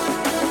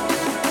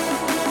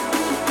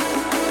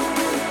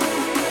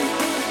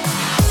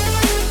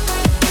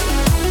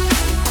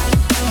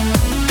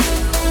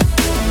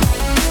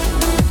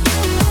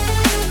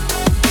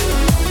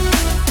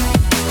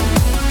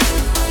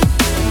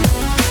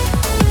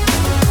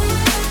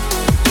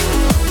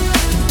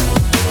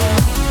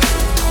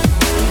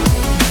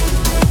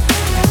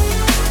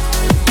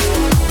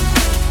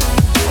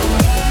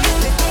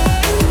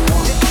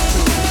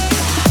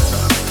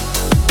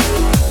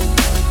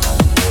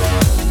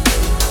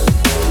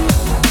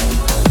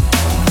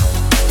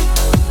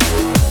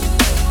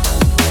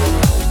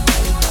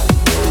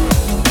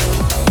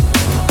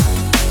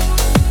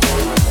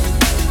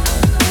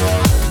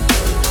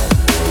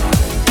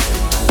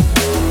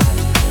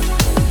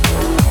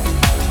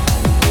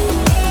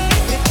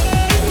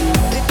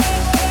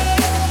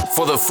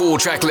 For the full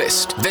track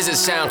list, visit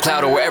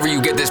SoundCloud or wherever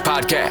you get this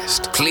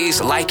podcast.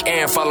 Please like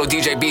and follow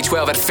DJ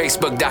B-12 at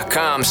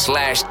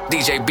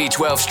Facebook.com/DJ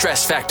B-12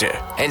 Stress Factor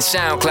and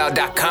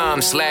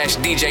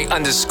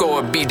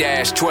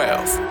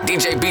SoundCloud.com/DJ_B-12.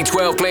 DJ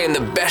B-12 playing the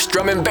best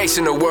drum and bass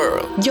in the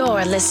world.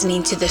 You're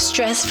listening to the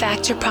Stress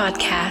Factor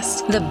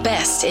Podcast, the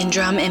best in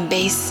drum and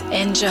bass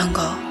and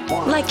jungle.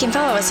 Like and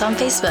follow us on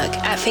Facebook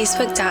at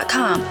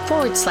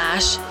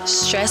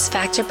Facebook.com/Stress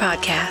Factor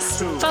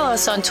Podcast. Follow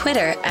us on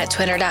Twitter at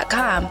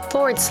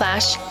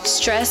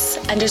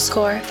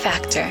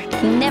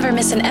Twitter.com/Stress_Factor. Never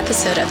miss an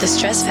episode of the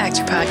Stress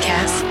Factor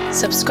Podcast.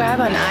 Subscribe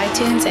on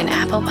iTunes and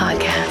Apple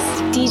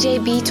Podcasts. DJ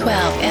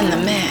B-12 in the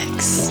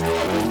mix.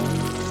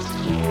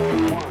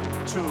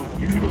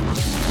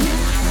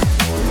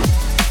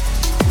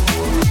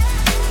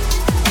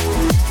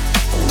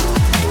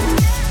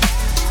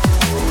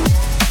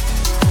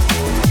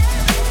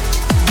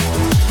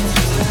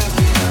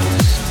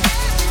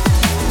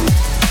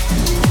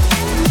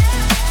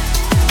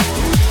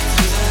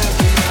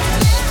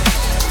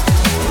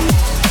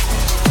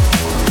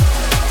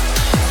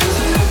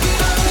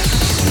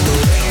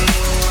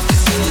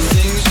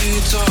 Things you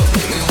talk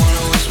make me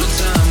wanna waste my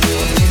time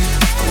with you.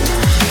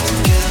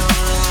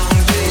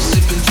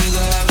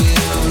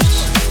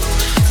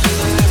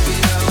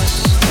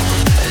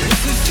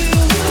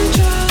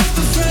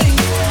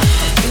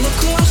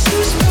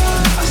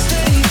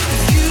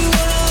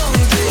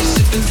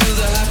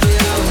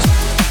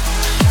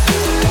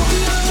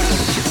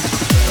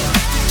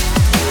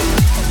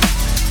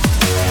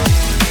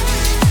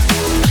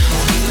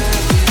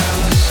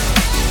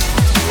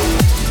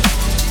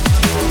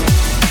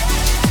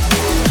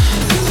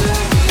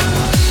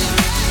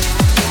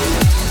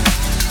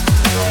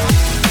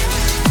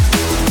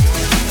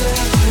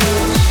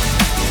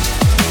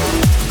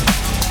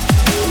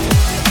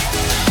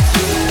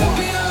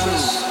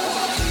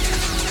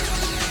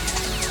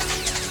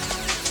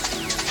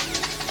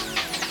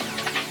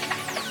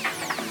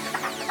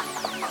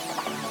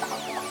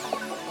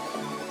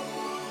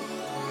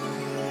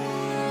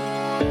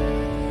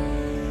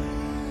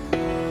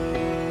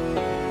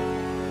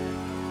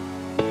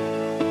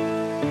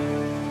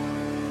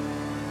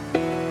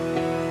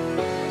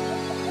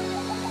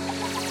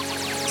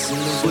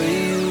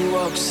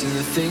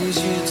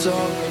 things you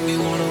talk make me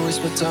wanna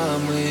waste my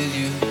time with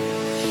you.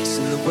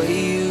 Seen the way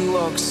you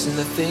walk, seen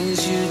the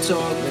things you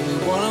talk make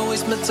me wanna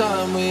waste my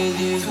time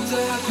with you. Through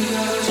the happy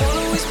hours,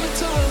 wanna waste my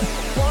time,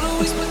 wanna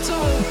waste my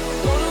time,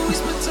 wanna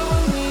waste my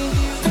time with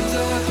you. Through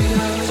the happy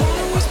hours,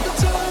 wanna waste my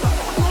time,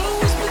 wanna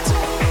waste my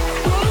time,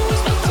 wanna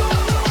waste my time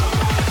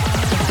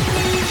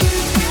with you.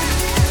 Through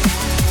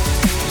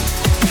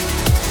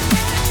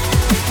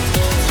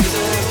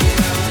the happy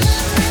hours.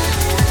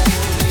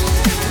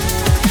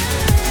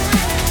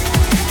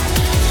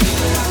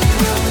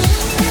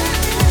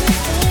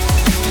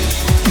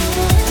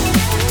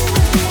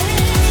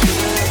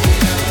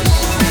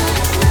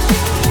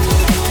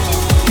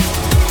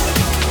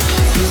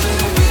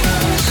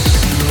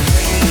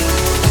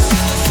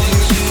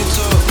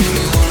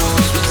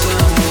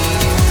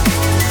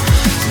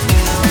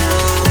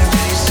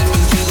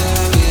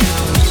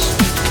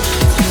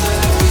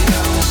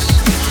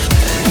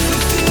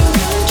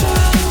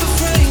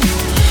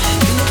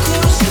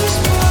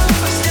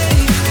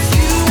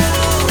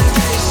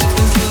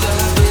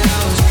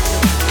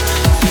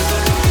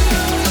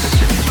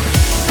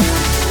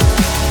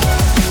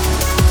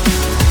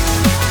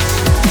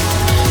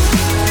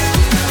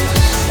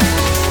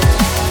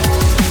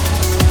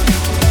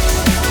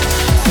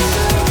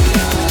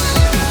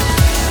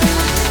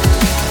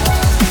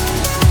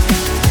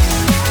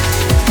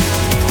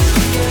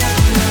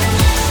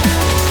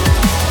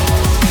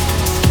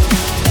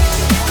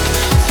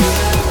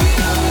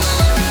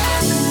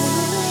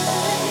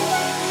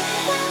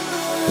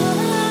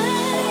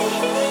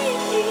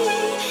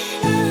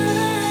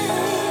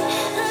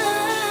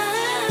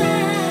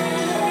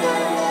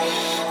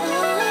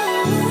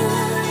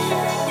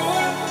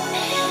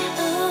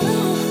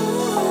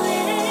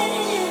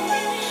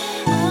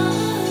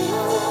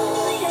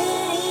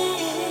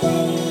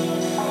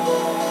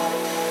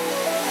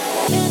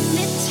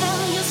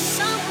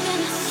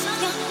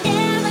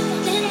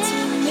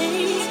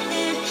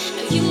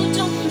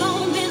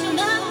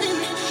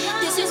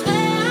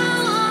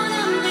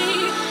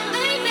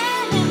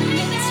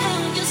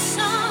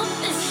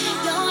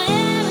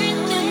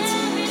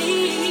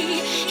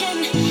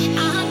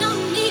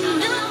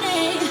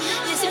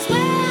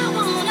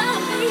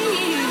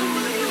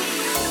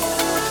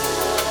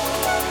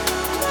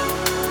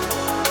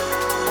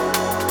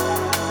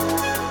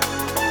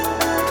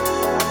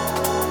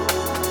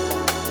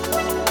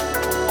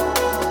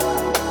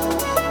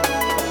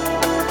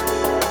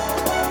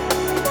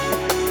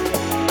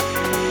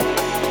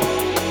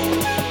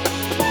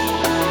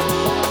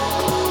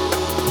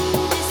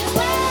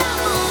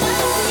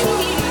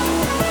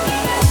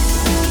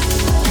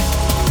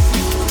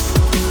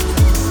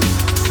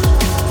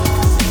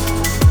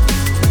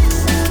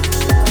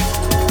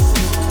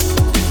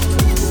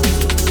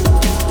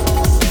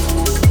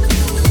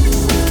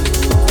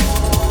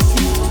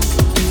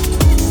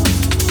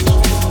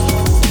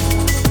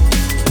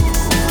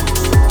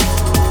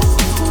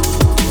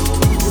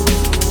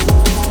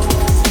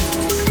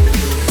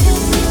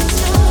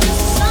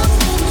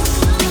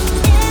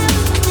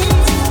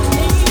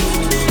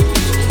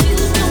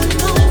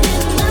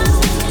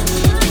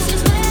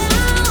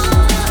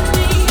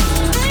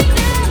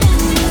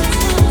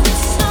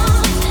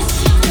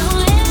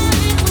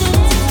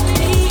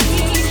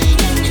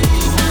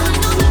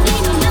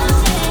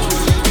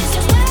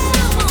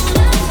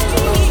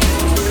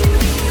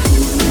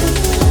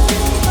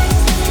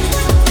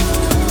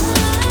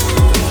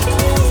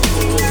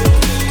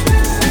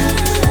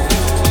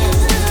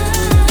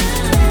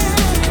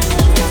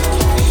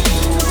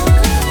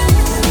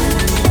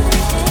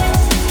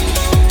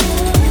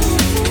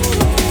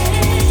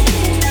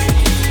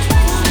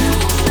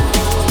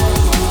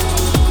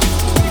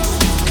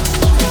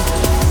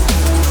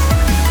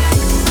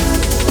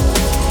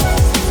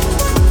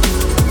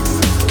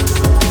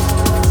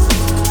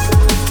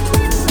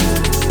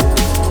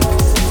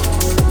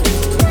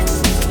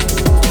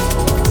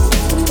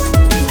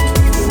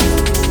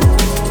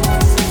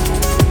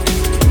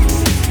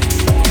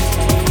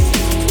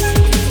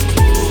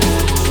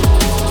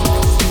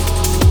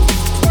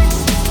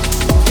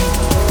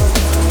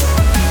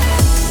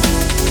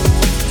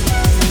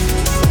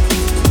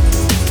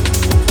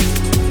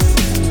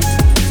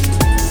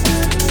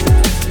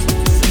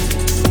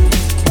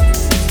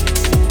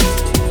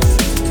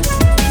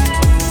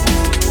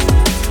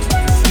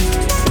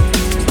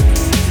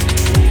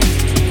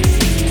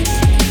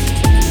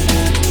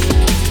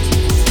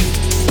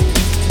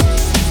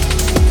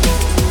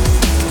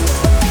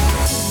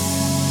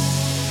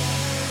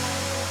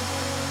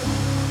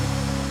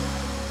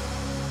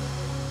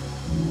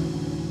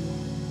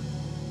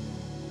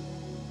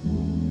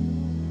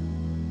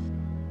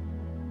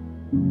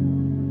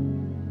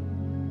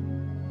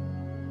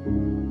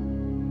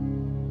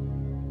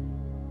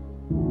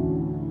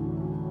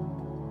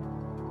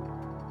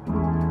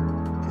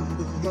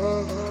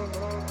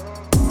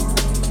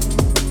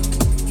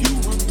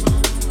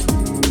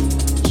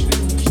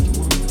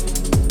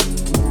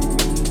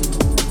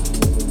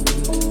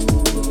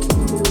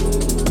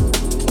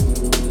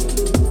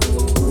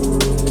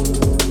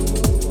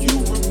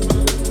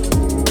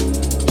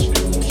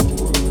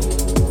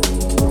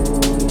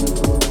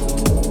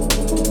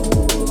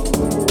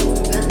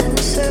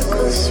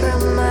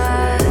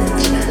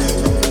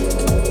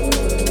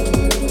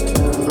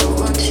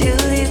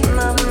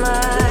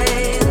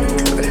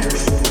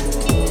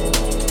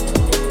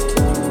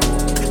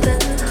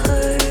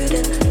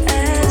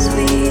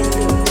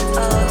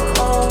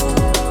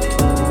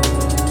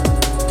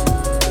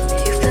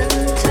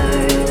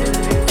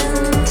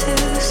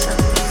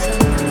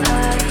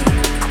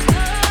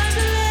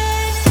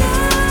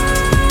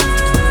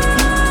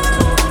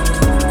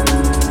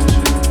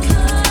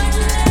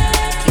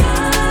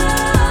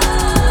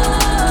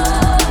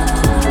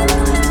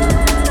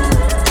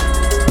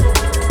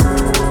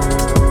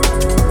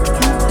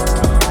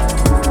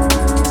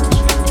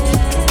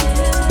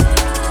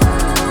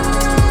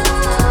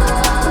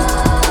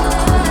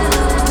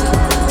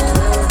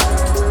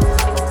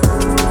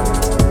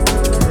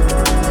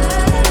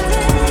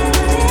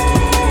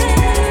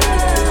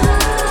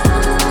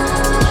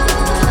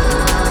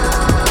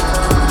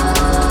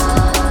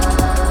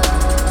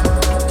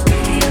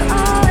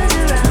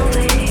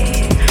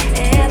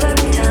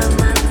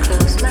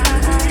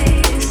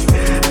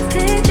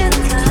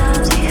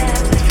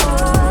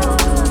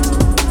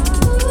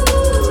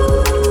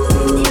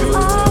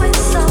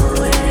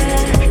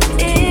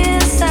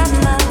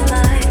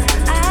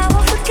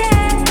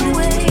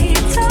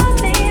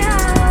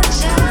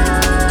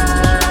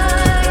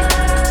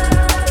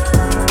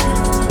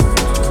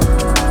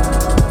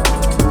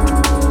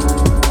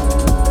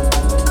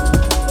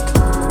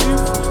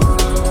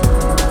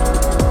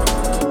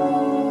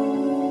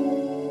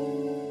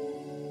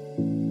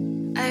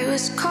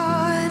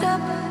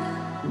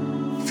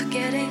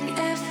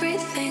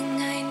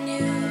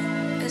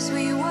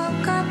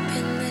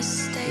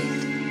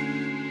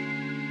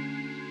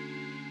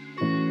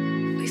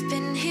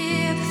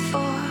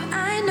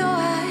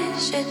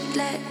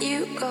 let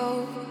you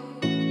go,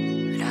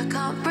 but I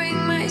can't bring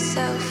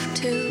myself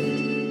to.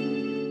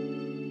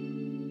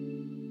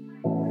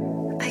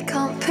 I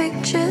can't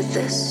picture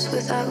this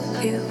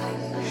without you.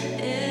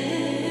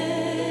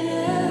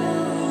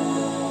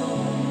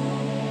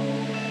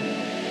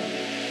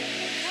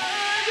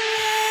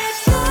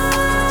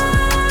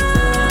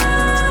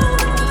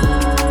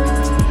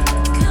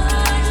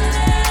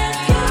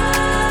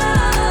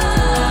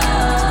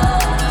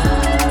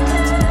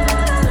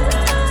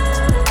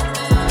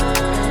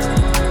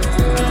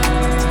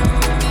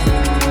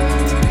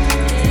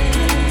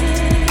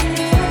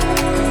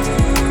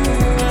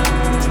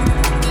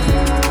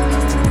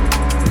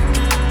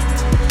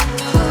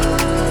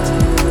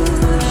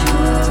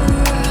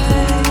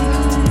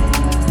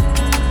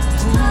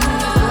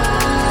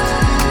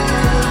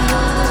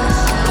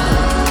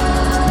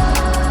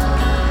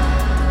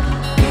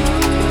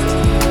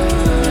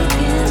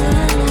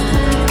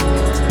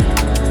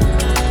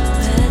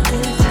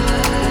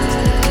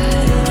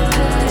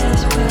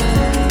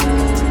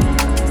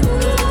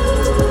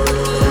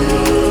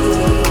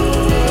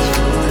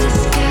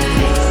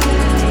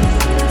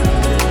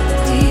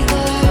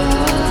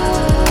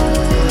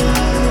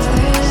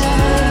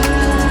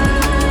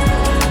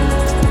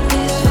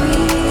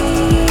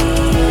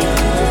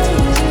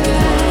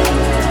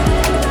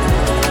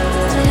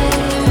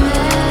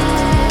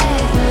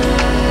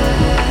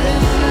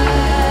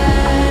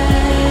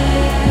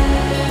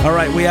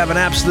 We have an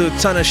absolute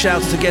ton of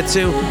shouts to get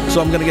to,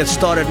 so I'm going to get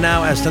started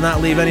now as to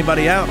not leave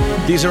anybody out.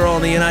 These are all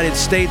in the United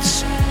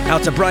States.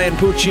 Out to Brian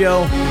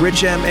Puccio,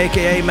 Rich M,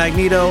 a.k.a.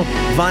 Magneto,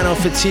 Vinyl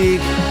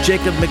Fatigue,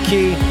 Jacob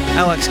McKee,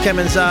 Alex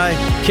Kemenzai,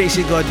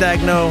 Casey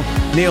Gordagno,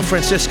 Neil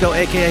Francisco,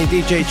 a.k.a.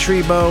 DJ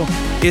Trebo,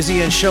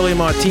 Izzy and Shirley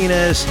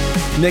Martinez,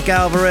 Nick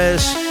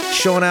Alvarez,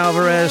 Sean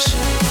Alvarez,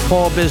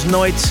 Paul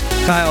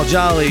Bisnoit, Kyle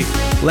Jolly,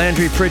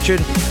 Landry Pritchard,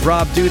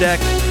 Rob Dudek,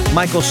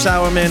 Michael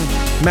Sauerman,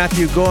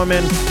 Matthew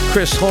Gorman,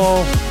 Chris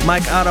Hall,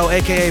 Mike Otto,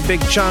 a.k.a. Big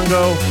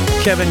Chongo,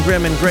 Kevin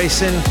Grimm and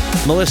Grayson,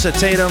 Melissa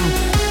Tatum,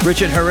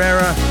 Richard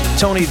Herrera,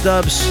 Tony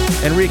Dubs,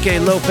 Enrique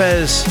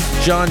Lopez,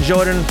 John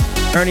Jordan,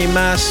 Ernie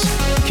Mass,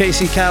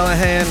 Casey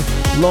Callahan,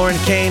 Lauren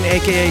Kane,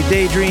 a.k.a.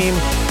 Daydream,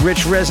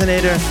 Rich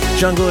Resonator,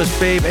 Junglist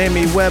Babe,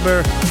 Amy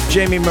Weber,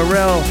 Jamie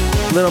Morrell,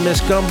 Little Miss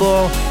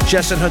Gumball,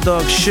 Jess and her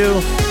dog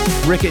Shoe,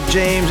 Rickett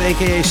James,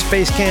 a.k.a.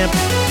 Space Camp,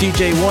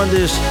 DJ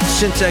Wonders,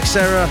 Syntax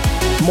Era,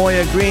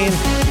 Moya Green,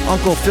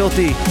 Uncle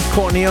Filthy,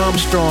 Courtney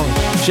Armstrong,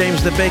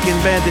 James the Bacon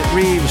Bandit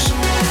Reeves,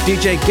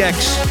 DJ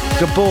Gex,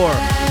 Gabor,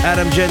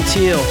 Adam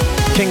Gentile,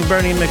 King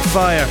Bernie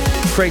McFire,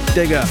 Crate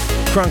Digger,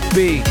 Crunk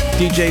B,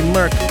 DJ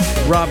Merck,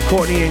 Rob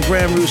Courtney and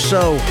Graham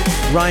Rousseau,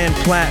 Ryan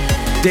Platt,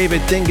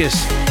 David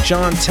Dingus,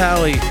 John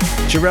Talley,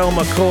 Jarrell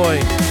McCoy,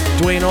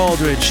 Dwayne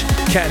Aldridge,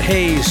 Kat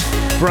Hayes,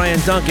 Brian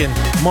Duncan,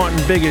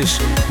 Martin Biggers,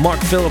 Mark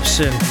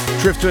Phillipson,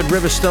 Driftwood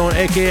Riverstone,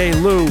 a.k.a.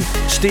 Lou,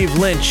 Steve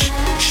Lynch,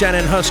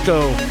 Shannon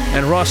Husko,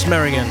 and Ross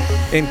Merrigan.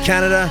 In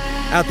Canada,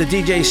 out to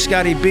DJ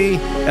Scotty B,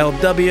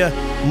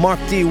 LW, Mark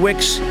D.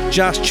 Wicks,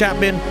 Josh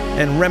Chapman,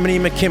 and Remini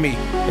McKimmy.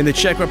 In the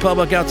Czech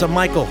Republic, out to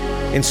Michael.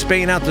 In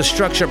Spain, out to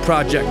Structure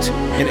Project.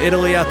 In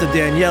Italy, out to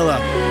Daniela.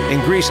 In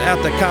Greece,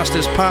 out to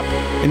Costas Pop.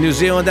 In New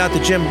Zealand, out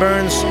to Jim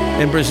Burns.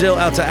 In Brazil,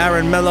 out to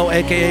Aaron Mello,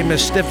 a.k.a.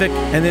 Mystific.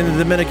 And in the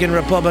Dominican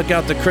Republic,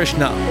 out to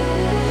Krishna.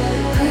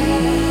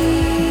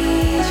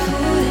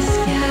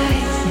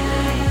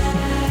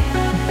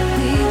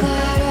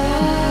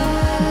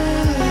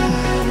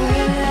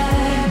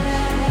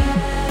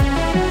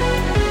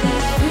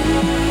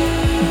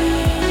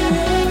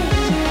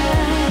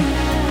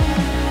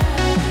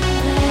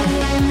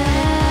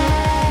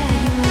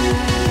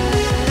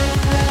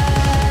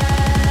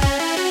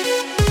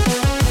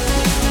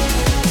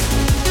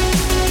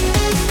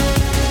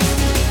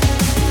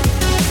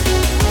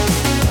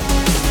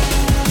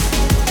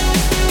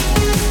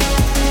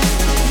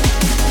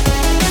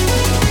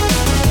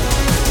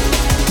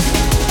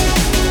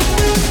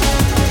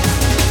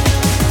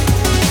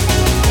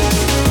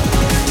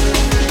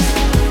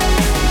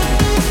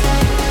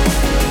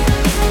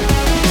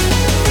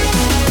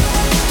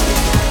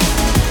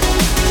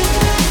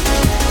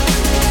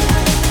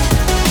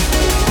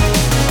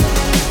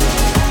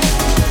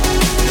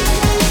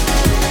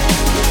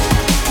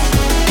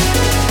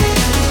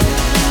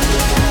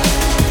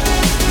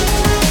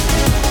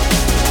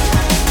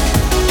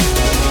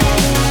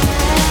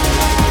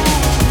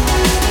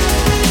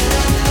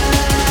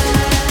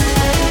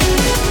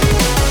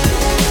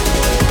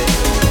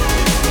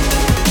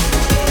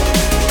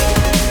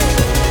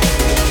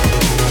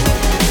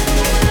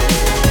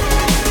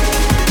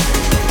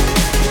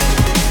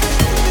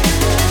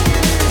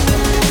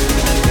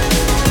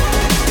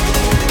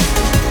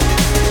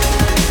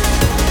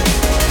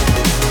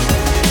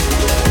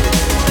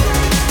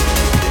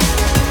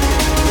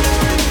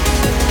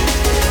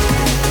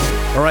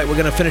 We're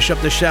going to finish up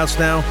the shouts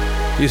now.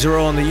 These are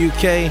all in the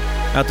UK.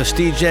 Out to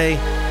Steve J,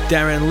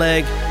 Darren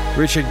Legg,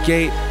 Richard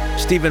Gate,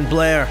 Stephen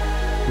Blair,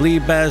 Lee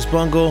Baz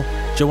Bungle,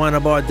 Joanna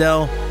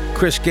Bardell,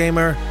 Chris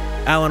Gamer,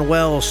 Alan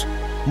Wells,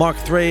 Mark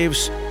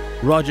Thraves,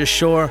 Roger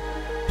Shore,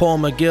 Paul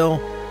McGill,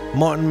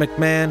 Martin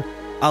McMahon,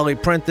 Ollie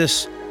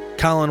Prentice,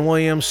 Colin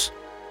Williams,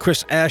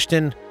 Chris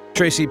Ashton,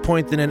 Tracy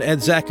Poynton and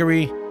Ed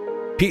Zachary,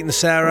 Pete and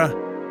Sarah,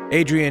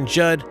 Adrian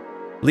Judd,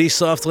 Lee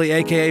Softly,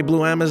 aka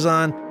Blue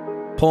Amazon,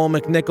 Paul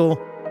McNichol,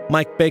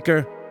 Mike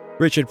Baker,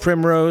 Richard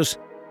Primrose,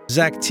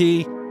 Zach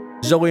T,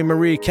 Zoe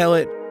Marie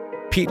Kellett,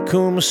 Pete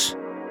Coombs,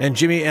 and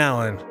Jimmy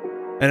Allen.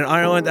 And in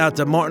Ireland, out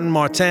to Martin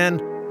Martin.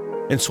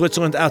 In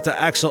Switzerland, out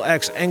to Axel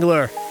X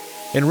Engler.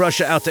 In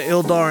Russia, out to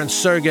Ildar and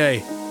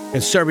Sergey.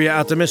 In Serbia,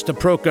 out to Mr.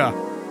 Proka.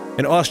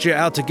 In Austria,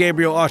 out to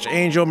Gabriel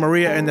Archangel,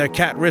 Maria, and their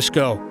cat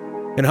Risco.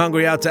 In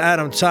Hungary, out to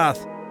Adam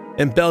Toth.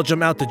 In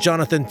Belgium, out to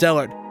Jonathan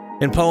Dellert.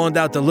 In Poland,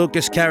 out to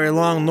Lucas Carey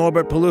Long,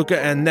 Norbert Paluca,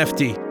 and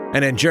Nefti.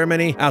 And in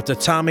Germany, out to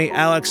Tommy,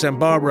 Alex, and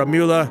Barbara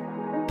Mueller,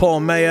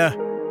 Paul Mayer,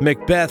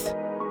 Macbeth,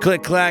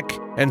 Click Clack,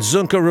 and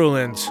Zunka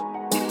Ruland.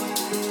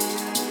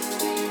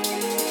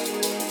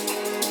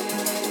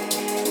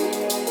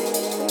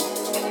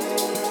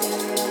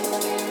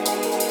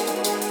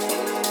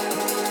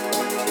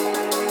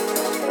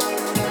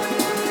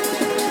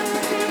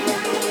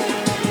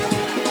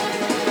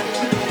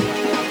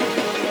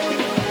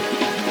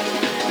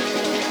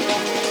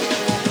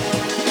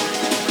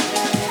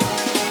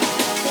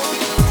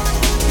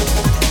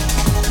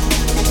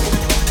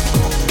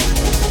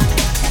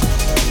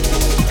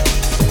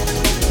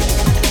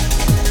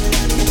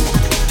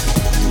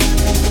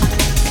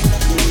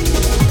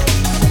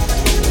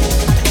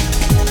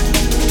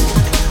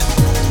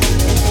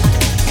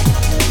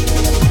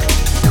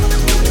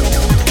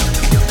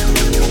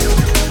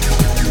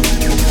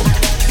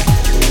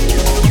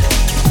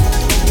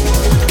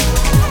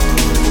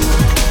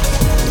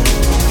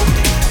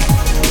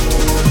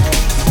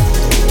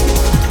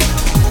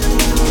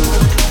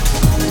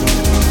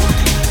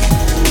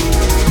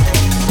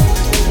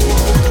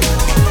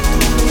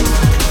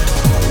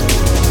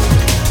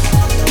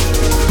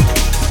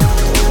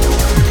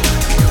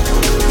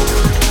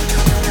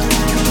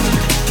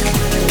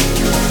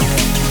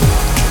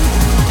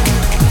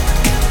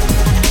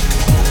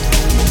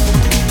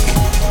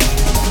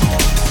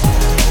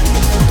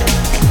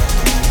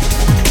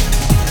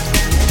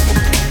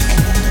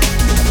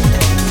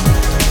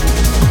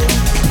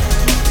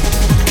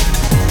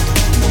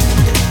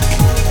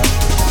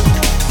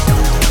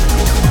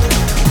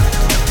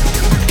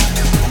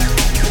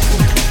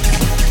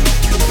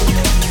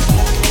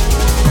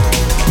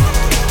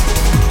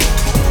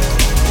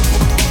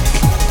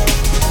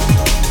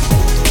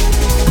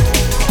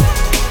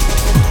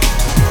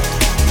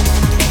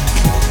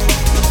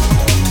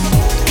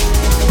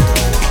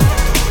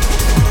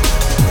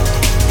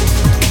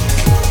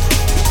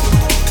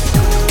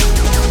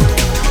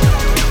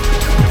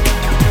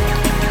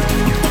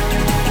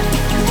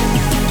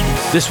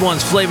 This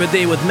one's Flavor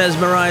D with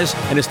Mesmerize,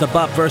 and it's the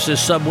Bop vs.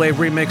 Subwave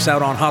remix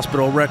out on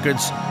Hospital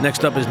Records.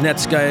 Next up is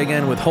Netsky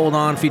again with Hold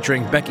On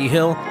featuring Becky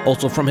Hill,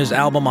 also from his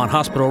album on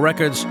Hospital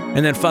Records.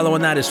 And then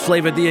following that is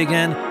Flavor D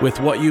again with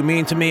What You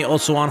Mean to Me,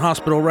 also on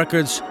Hospital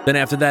Records. Then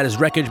after that is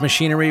Wreckage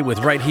Machinery with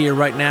Right Here,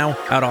 Right Now,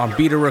 out on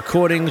Beta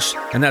Recordings.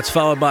 And that's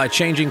followed by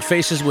Changing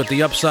Faces with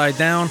The Upside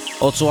Down,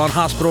 also on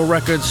Hospital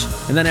Records.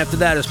 And then after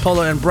that is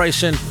Paula and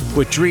Bryson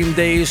with Dream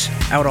Days,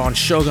 out on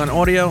Shogun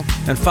Audio.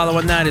 And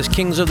following that is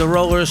Kings of the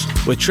Rollers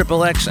with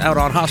Triple X, out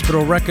on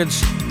Hospital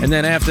Records. And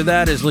then after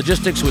that is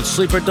Logistics with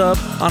Sleeper Dub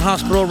on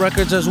Hospital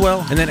Records as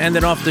well. And then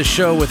ending off the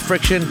show with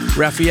Friction,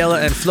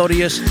 Raffaella and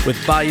Flotius with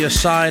By Your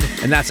Side,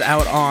 and that's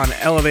out on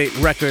Elevate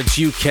Records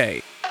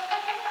UK.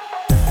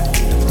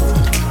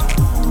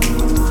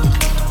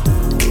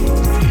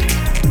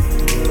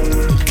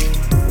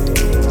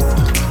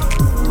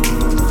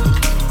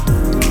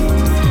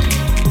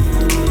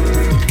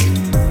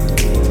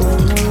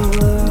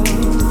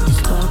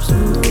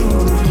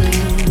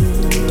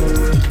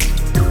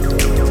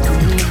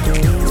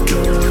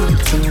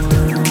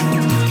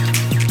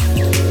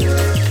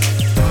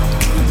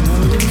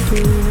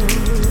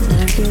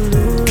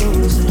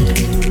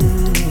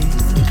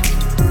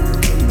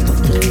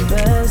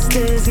 Back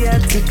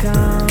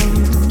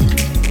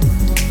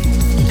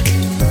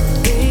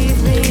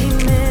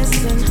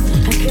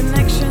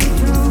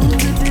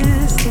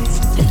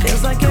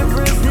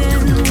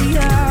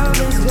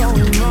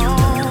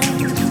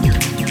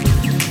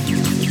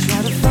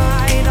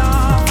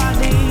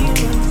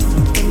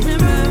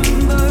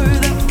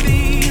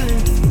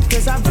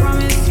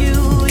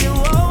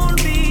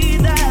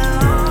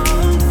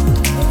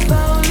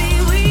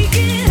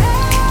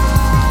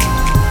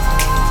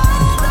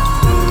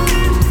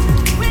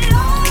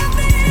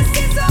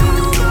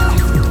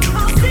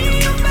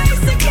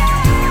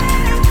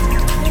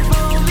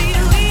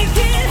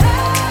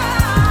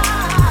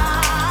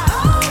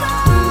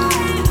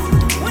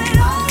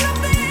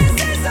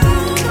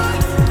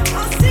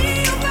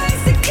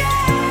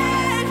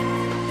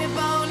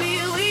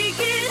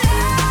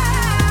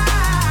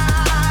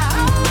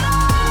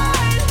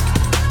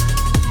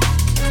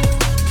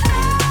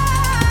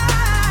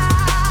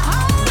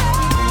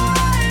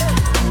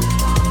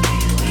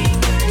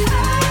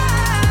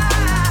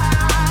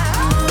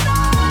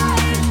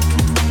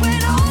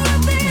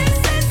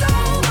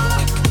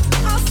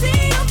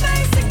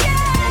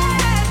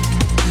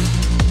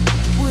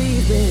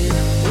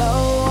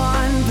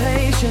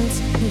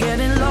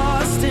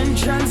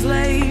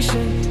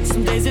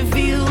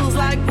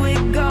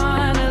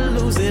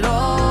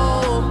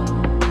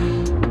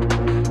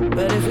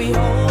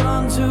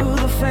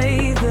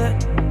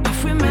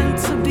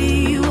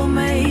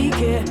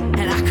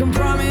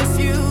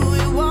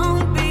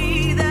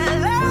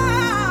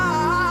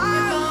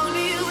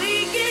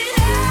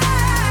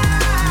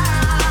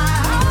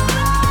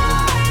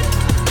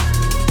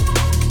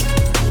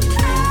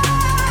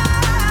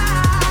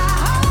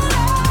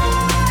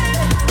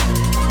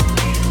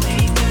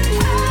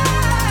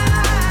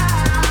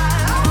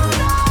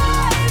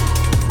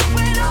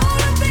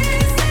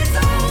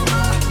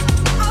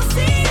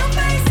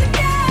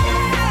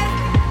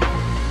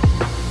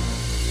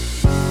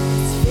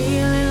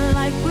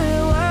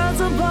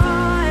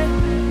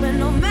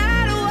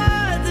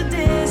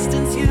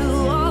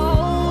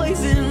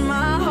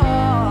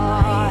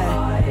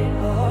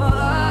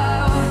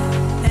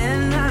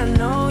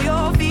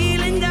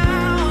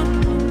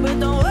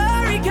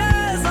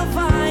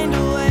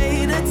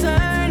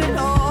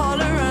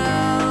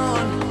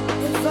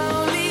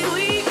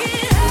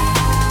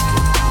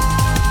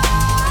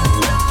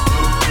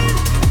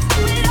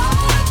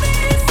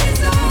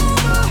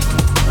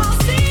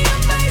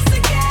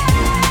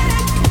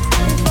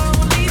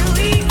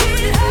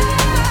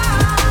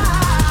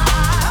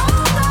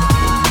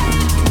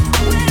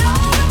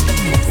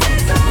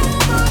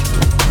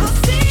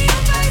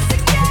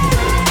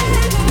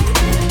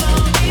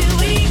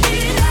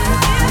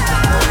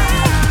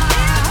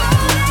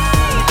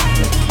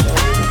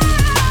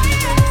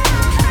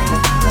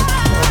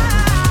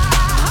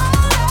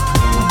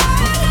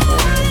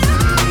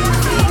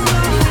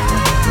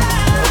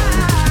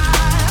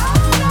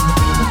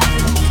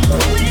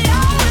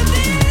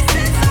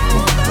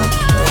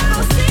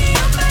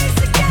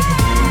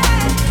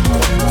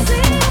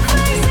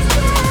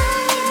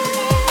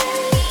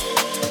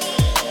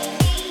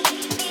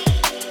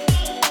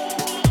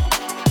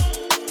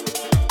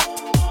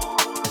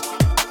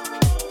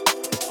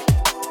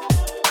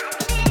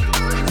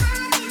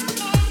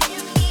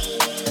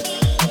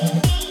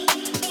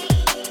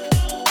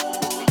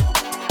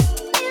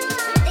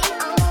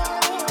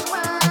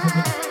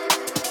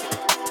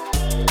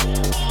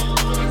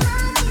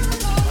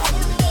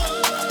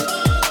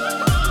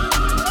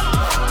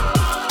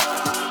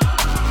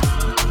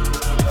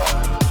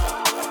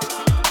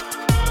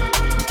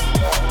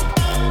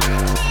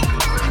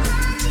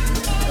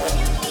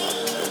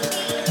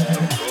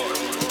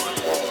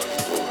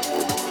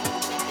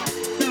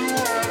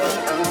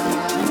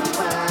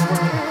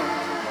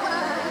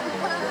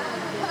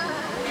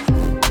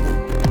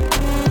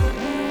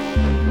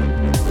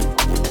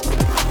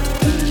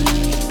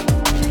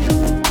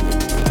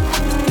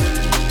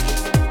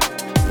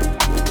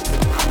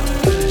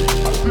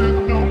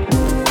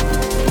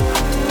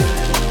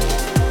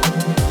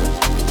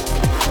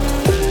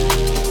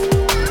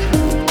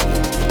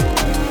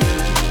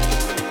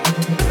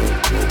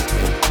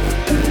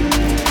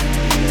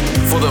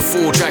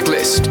Full track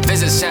list.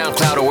 Visit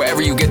SoundCloud or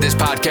wherever you get this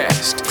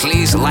podcast.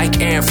 Please like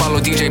and follow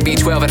DJ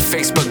B12 at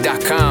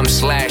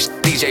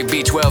Facebook.com/DJ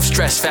B12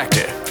 Stress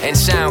Factor and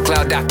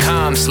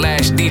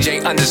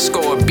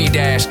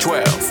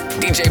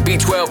SoundCloud.com/DJ_B-12. DJ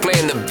B12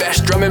 playing the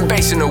best drum and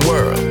bass in the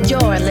world.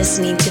 You're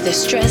listening to the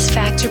Stress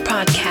Factor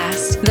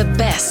Podcast, the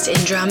best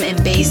in drum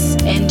and bass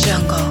and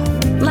jungle.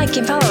 Like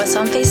and follow us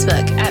on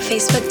Facebook at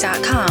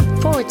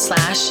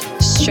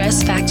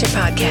Facebook.com/Stress Factor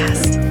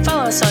Podcast.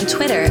 Follow us on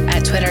Twitter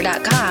at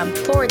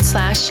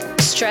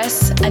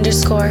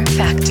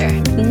Twitter.com/Stress_Factor.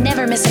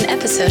 Never miss an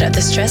episode of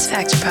the Stress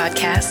Factor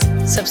Podcast.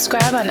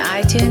 Subscribe on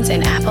iTunes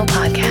and Apple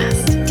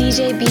Podcasts.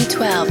 DJ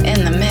B12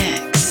 in the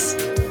mix.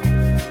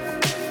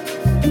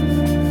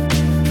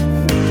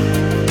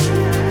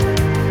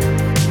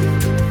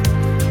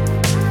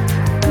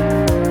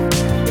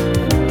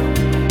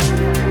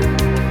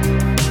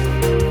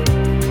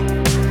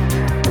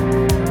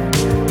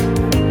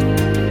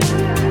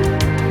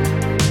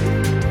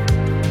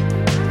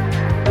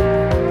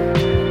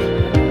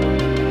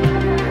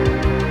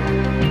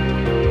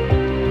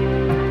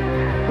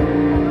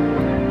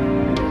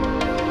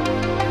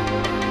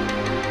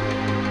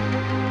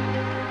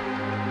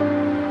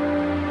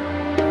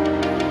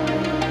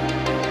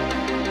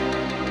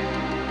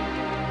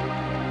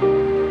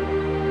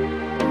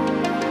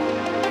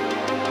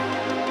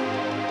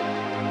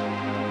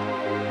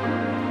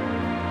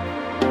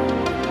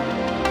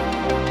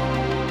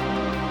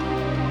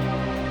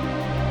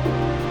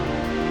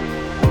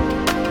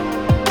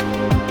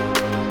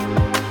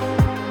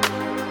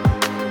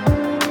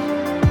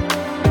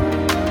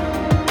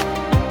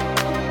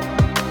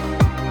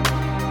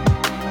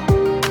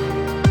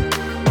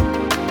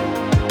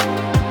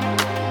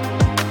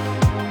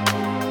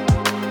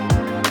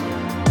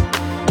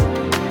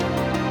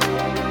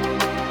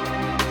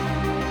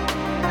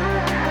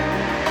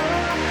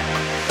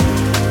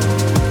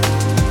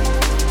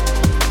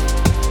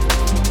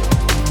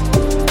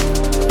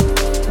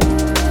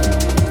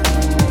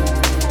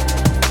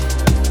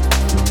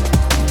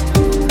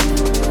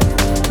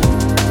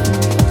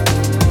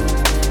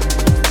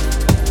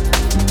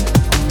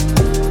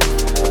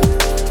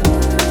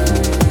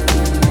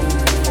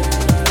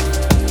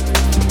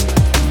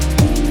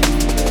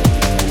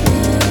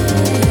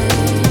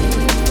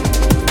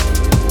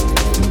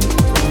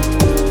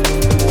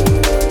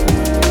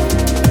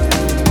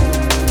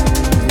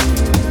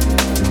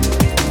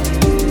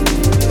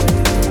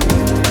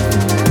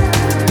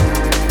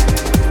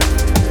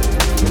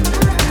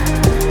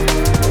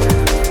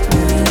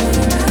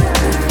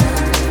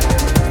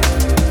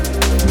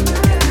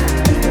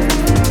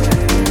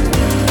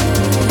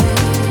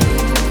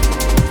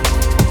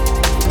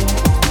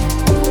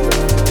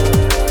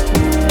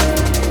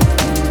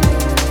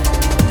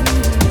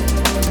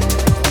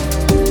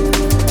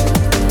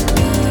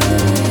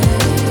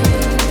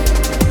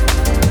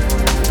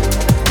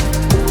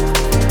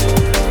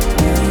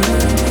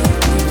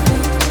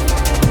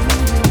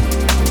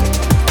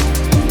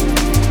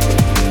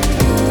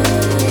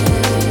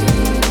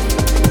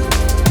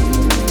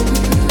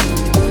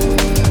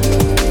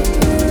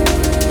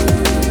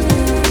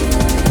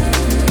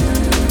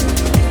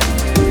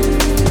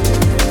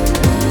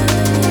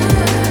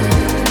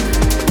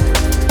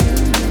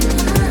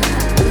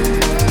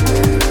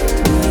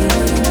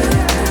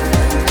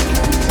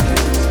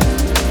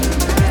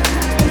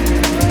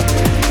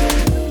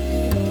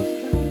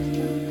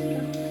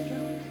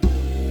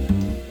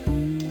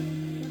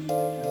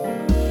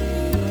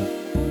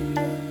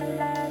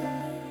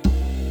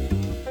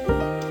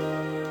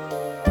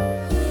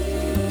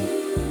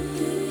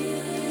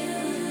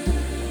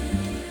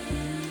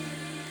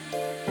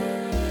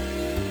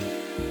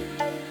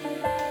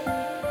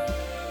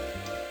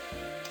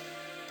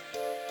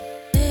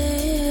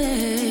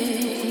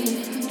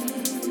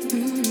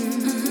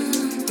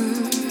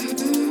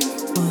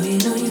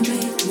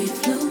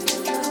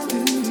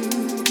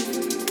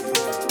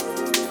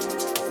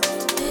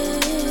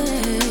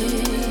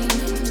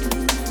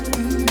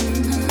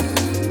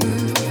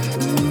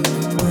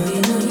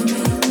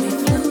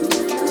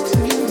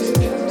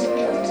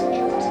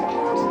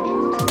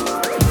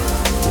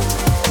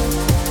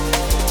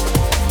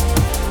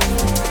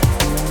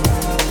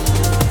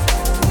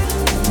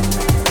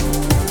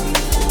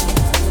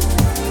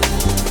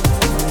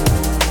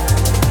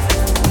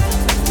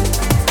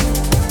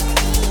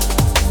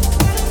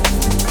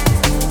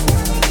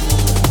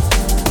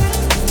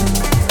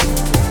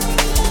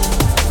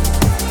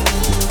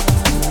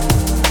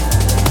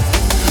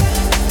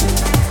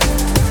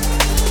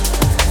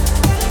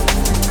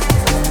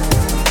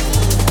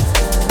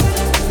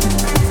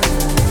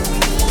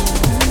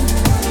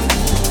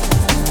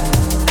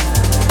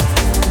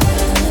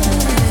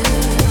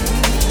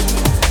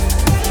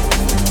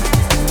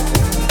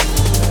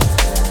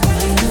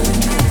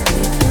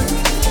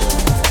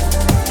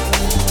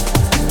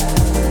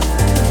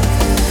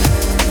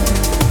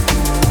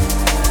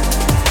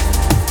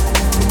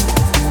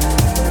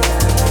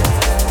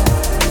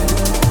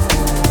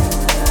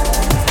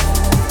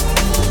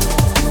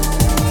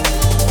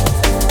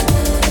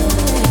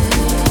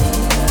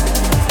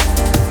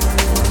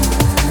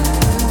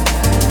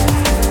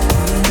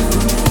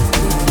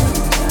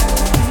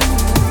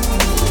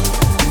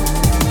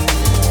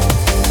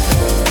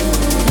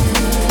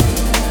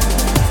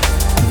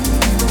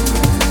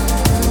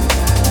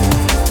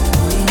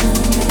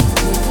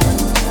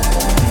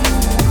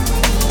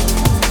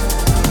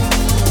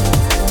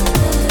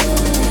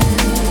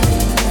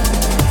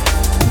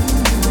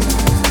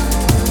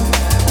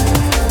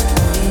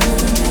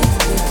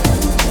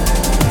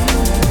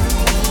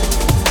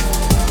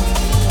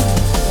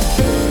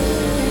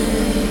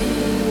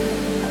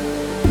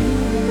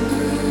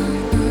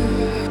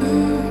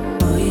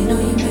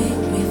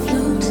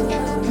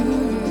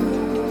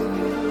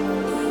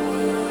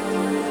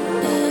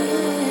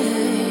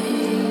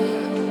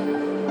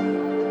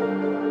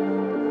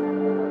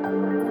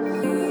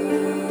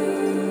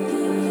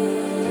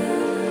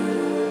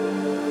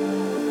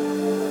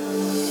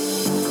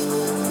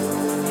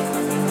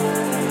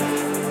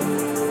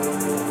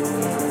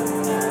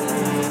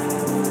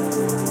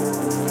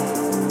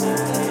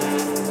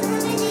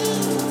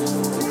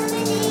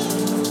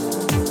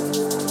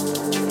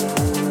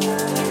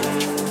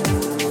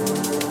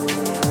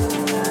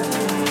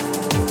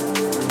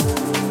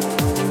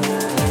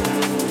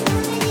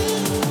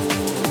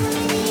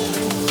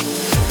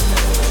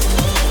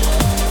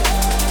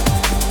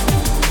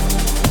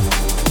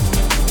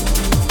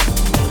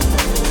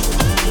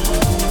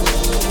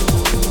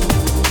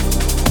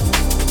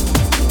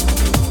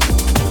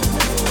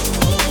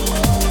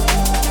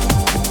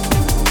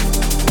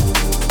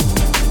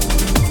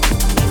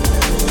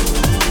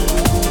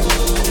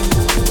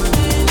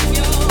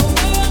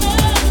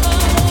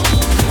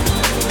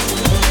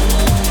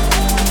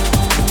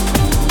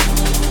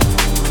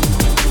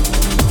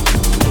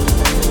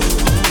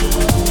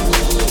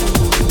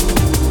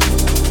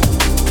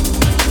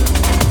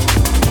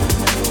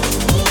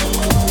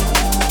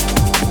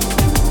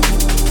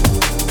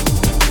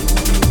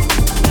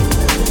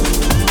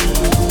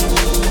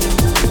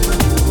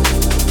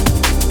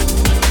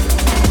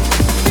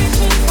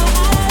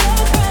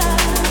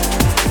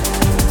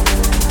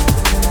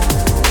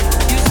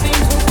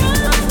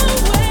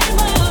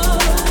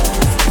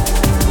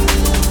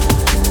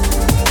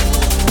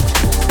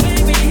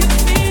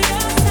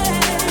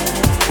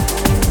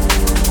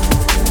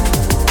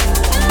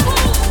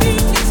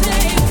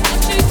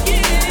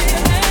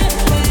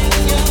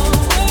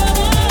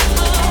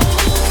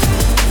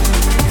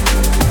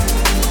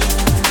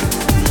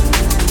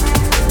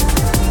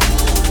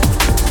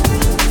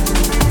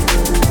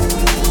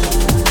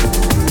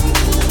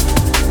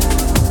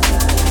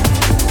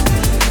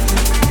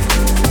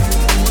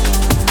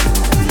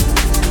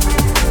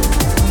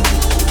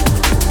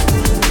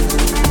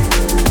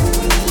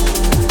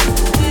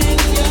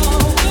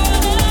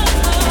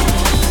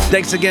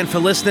 Thanks again for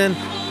listening.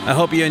 I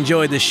hope you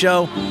enjoyed the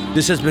show.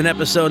 This has been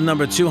episode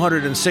number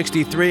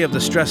 263 of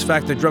the Stress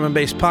Factor Drum and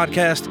Bass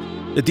Podcast,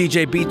 the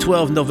DJ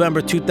B-12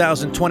 November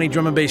 2020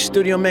 Drum and Bass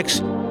Studio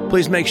Mix.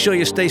 Please make sure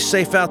you stay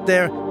safe out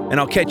there, and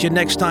I'll catch you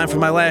next time for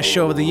my last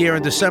show of the year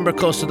in December,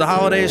 close to the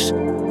holidays.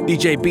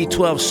 DJ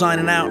B-12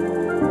 signing out.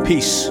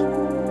 Peace.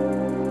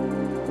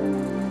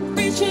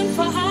 Reaching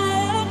for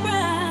higher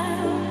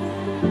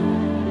ground.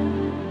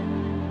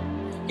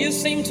 You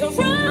seem to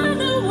run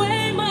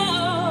away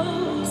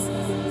most.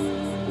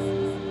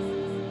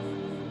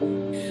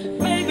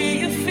 Maybe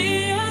you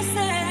feel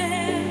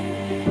sad.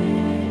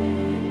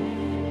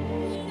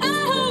 I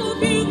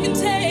hope you can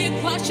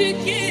take what you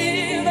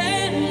give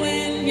and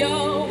when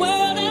your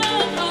world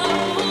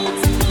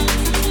unfolds.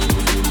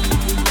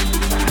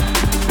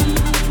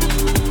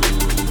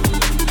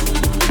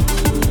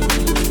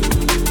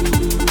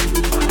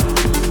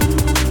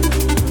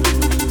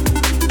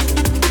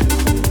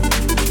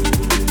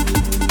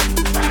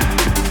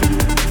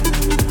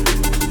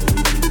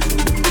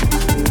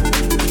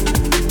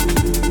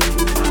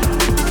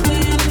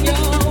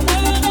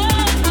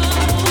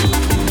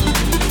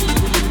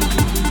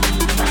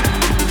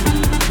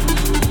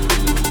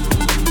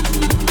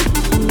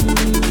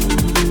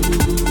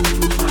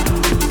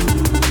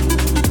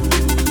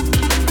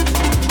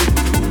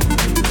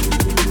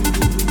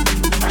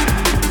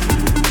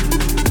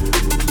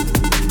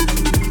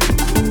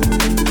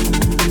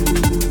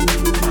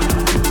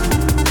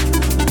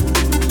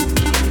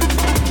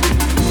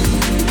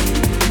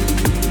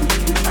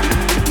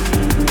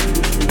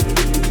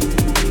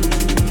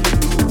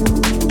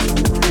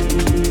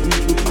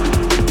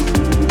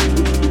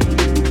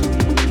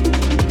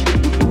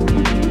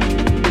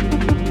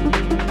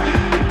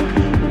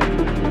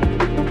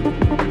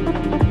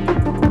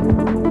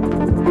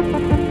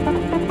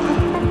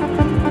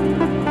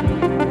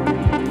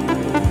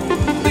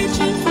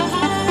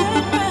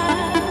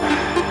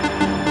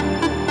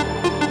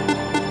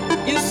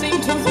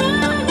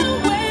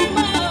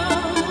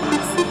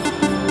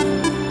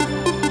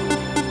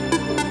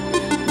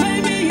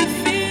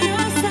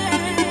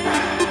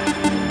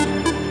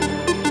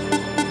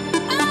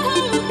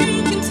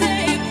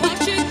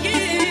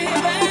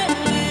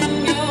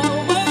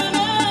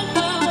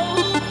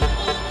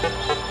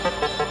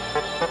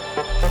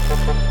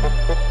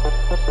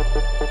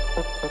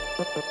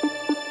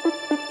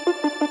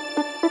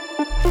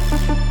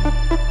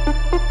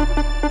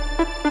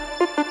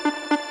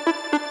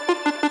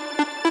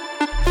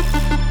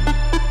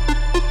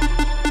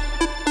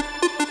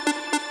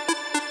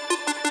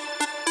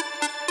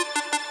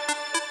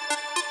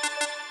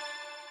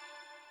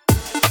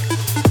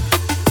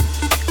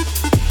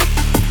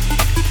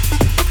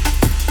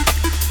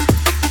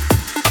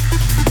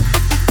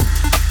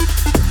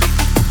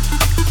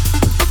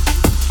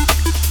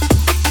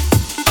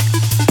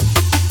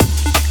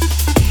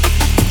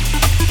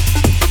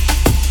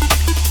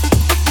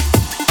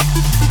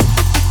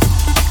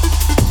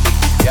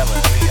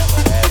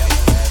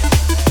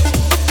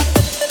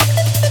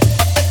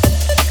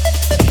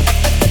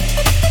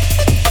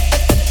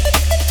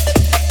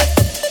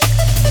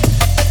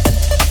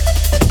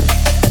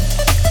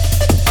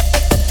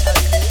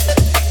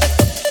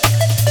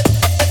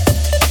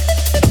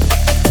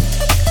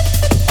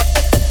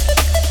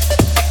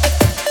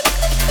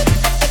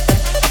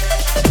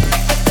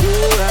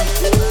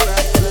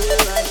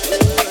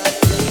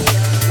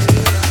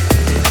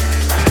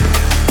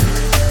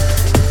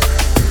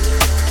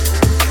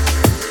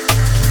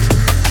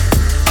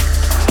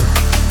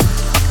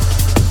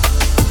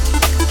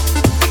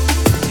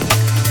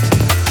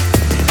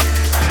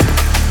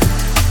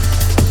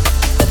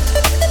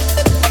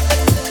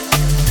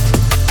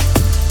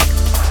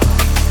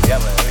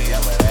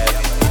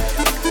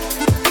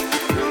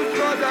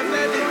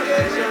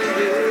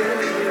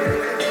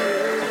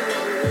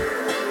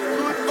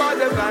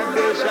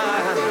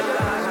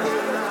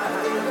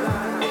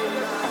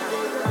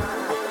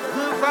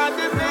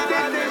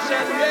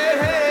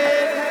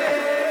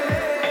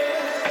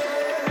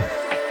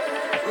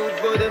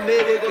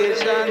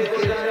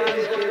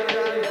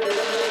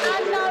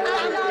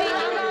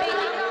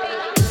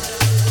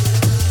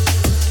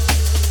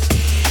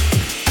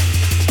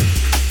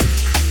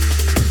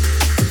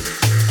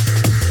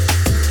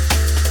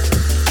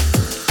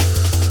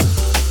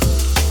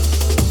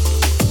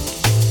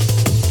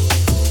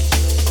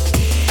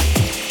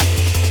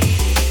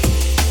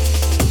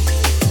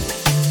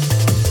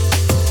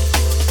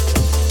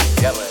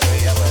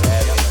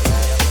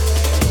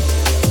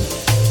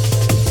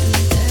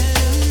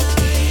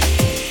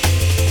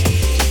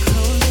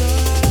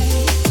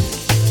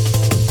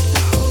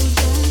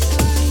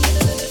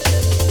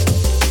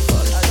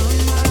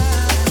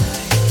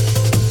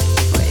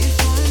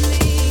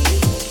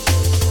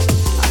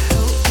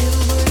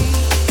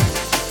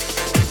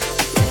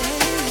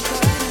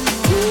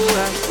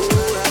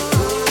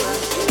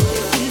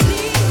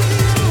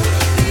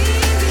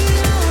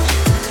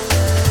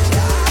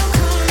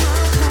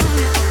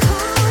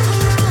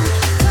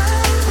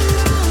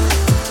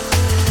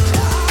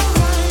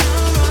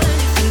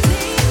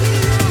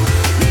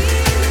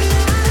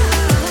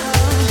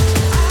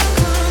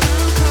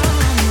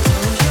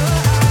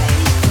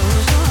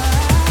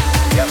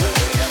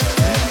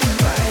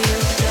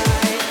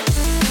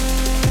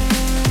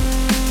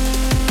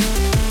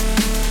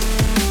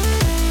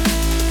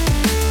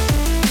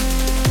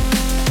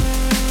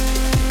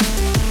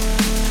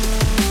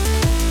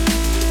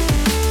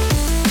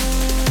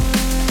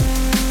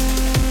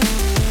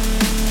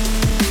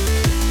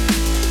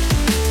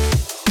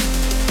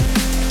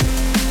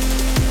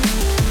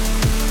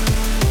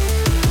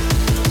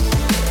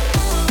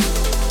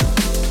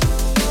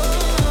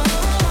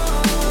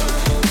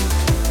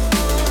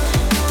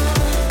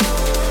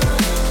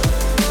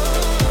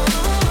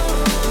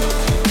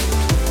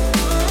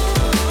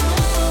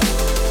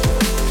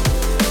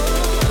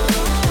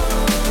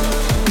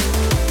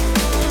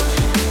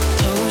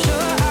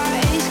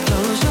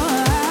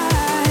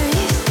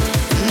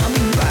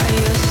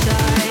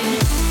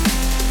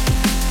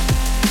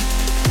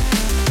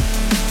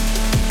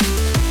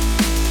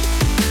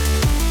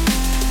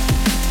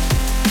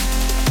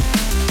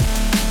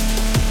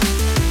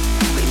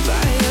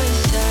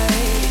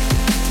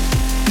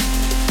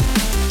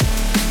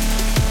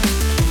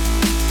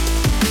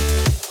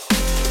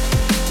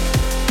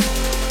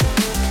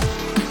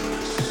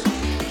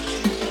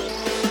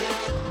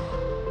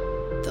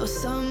 Those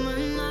summer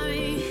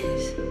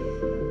nights,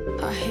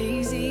 our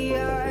hazy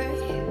eyes,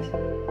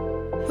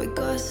 we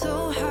got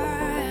so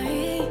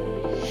high,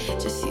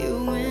 just you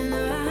and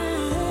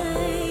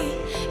I.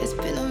 It's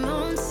been a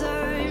long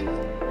time,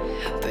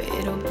 but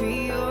it'll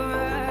be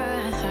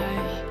alright.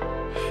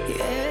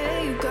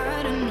 Yeah, you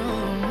gotta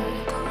know.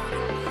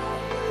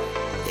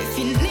 If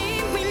you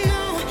need me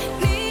now,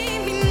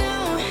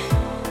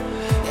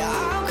 yeah,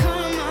 I'll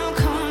come,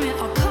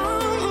 yeah, I'll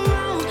come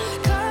around.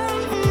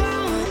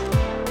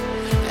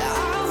 Yeah,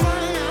 I'll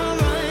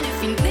run. If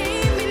you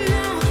need me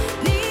now,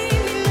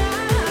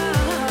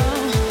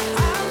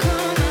 I'll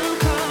come.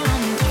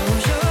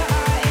 Close your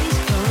eyes,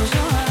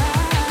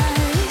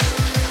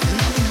 and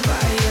I'll be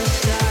by your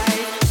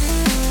side.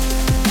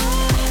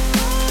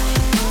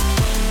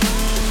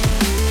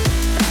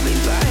 I'll be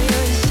by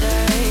your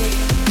side.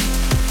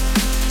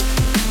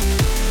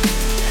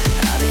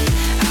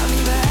 I'll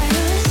be by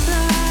your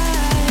side.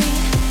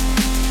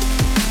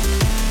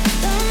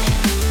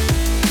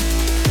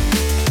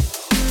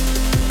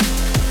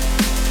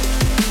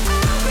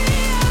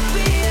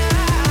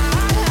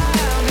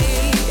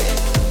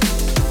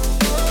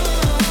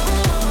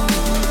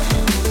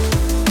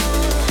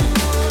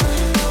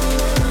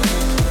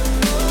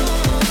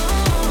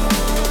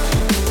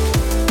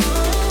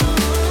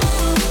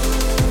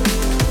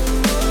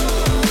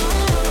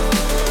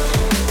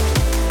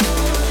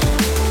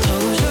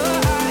 Close your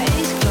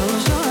eyes,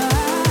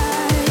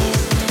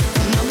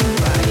 and I'll be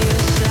by your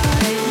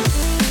side.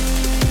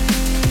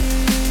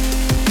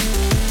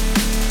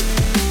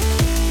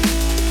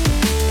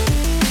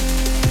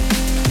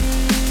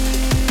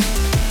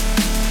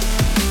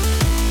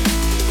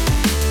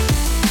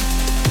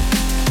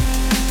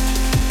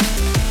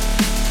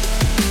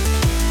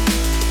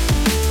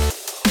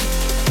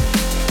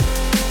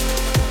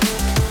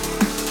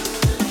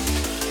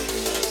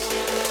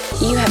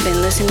 You have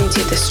been listening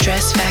to the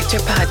Stress Factor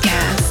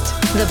Podcast,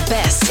 the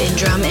best in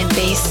drum and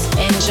bass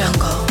and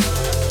jungle.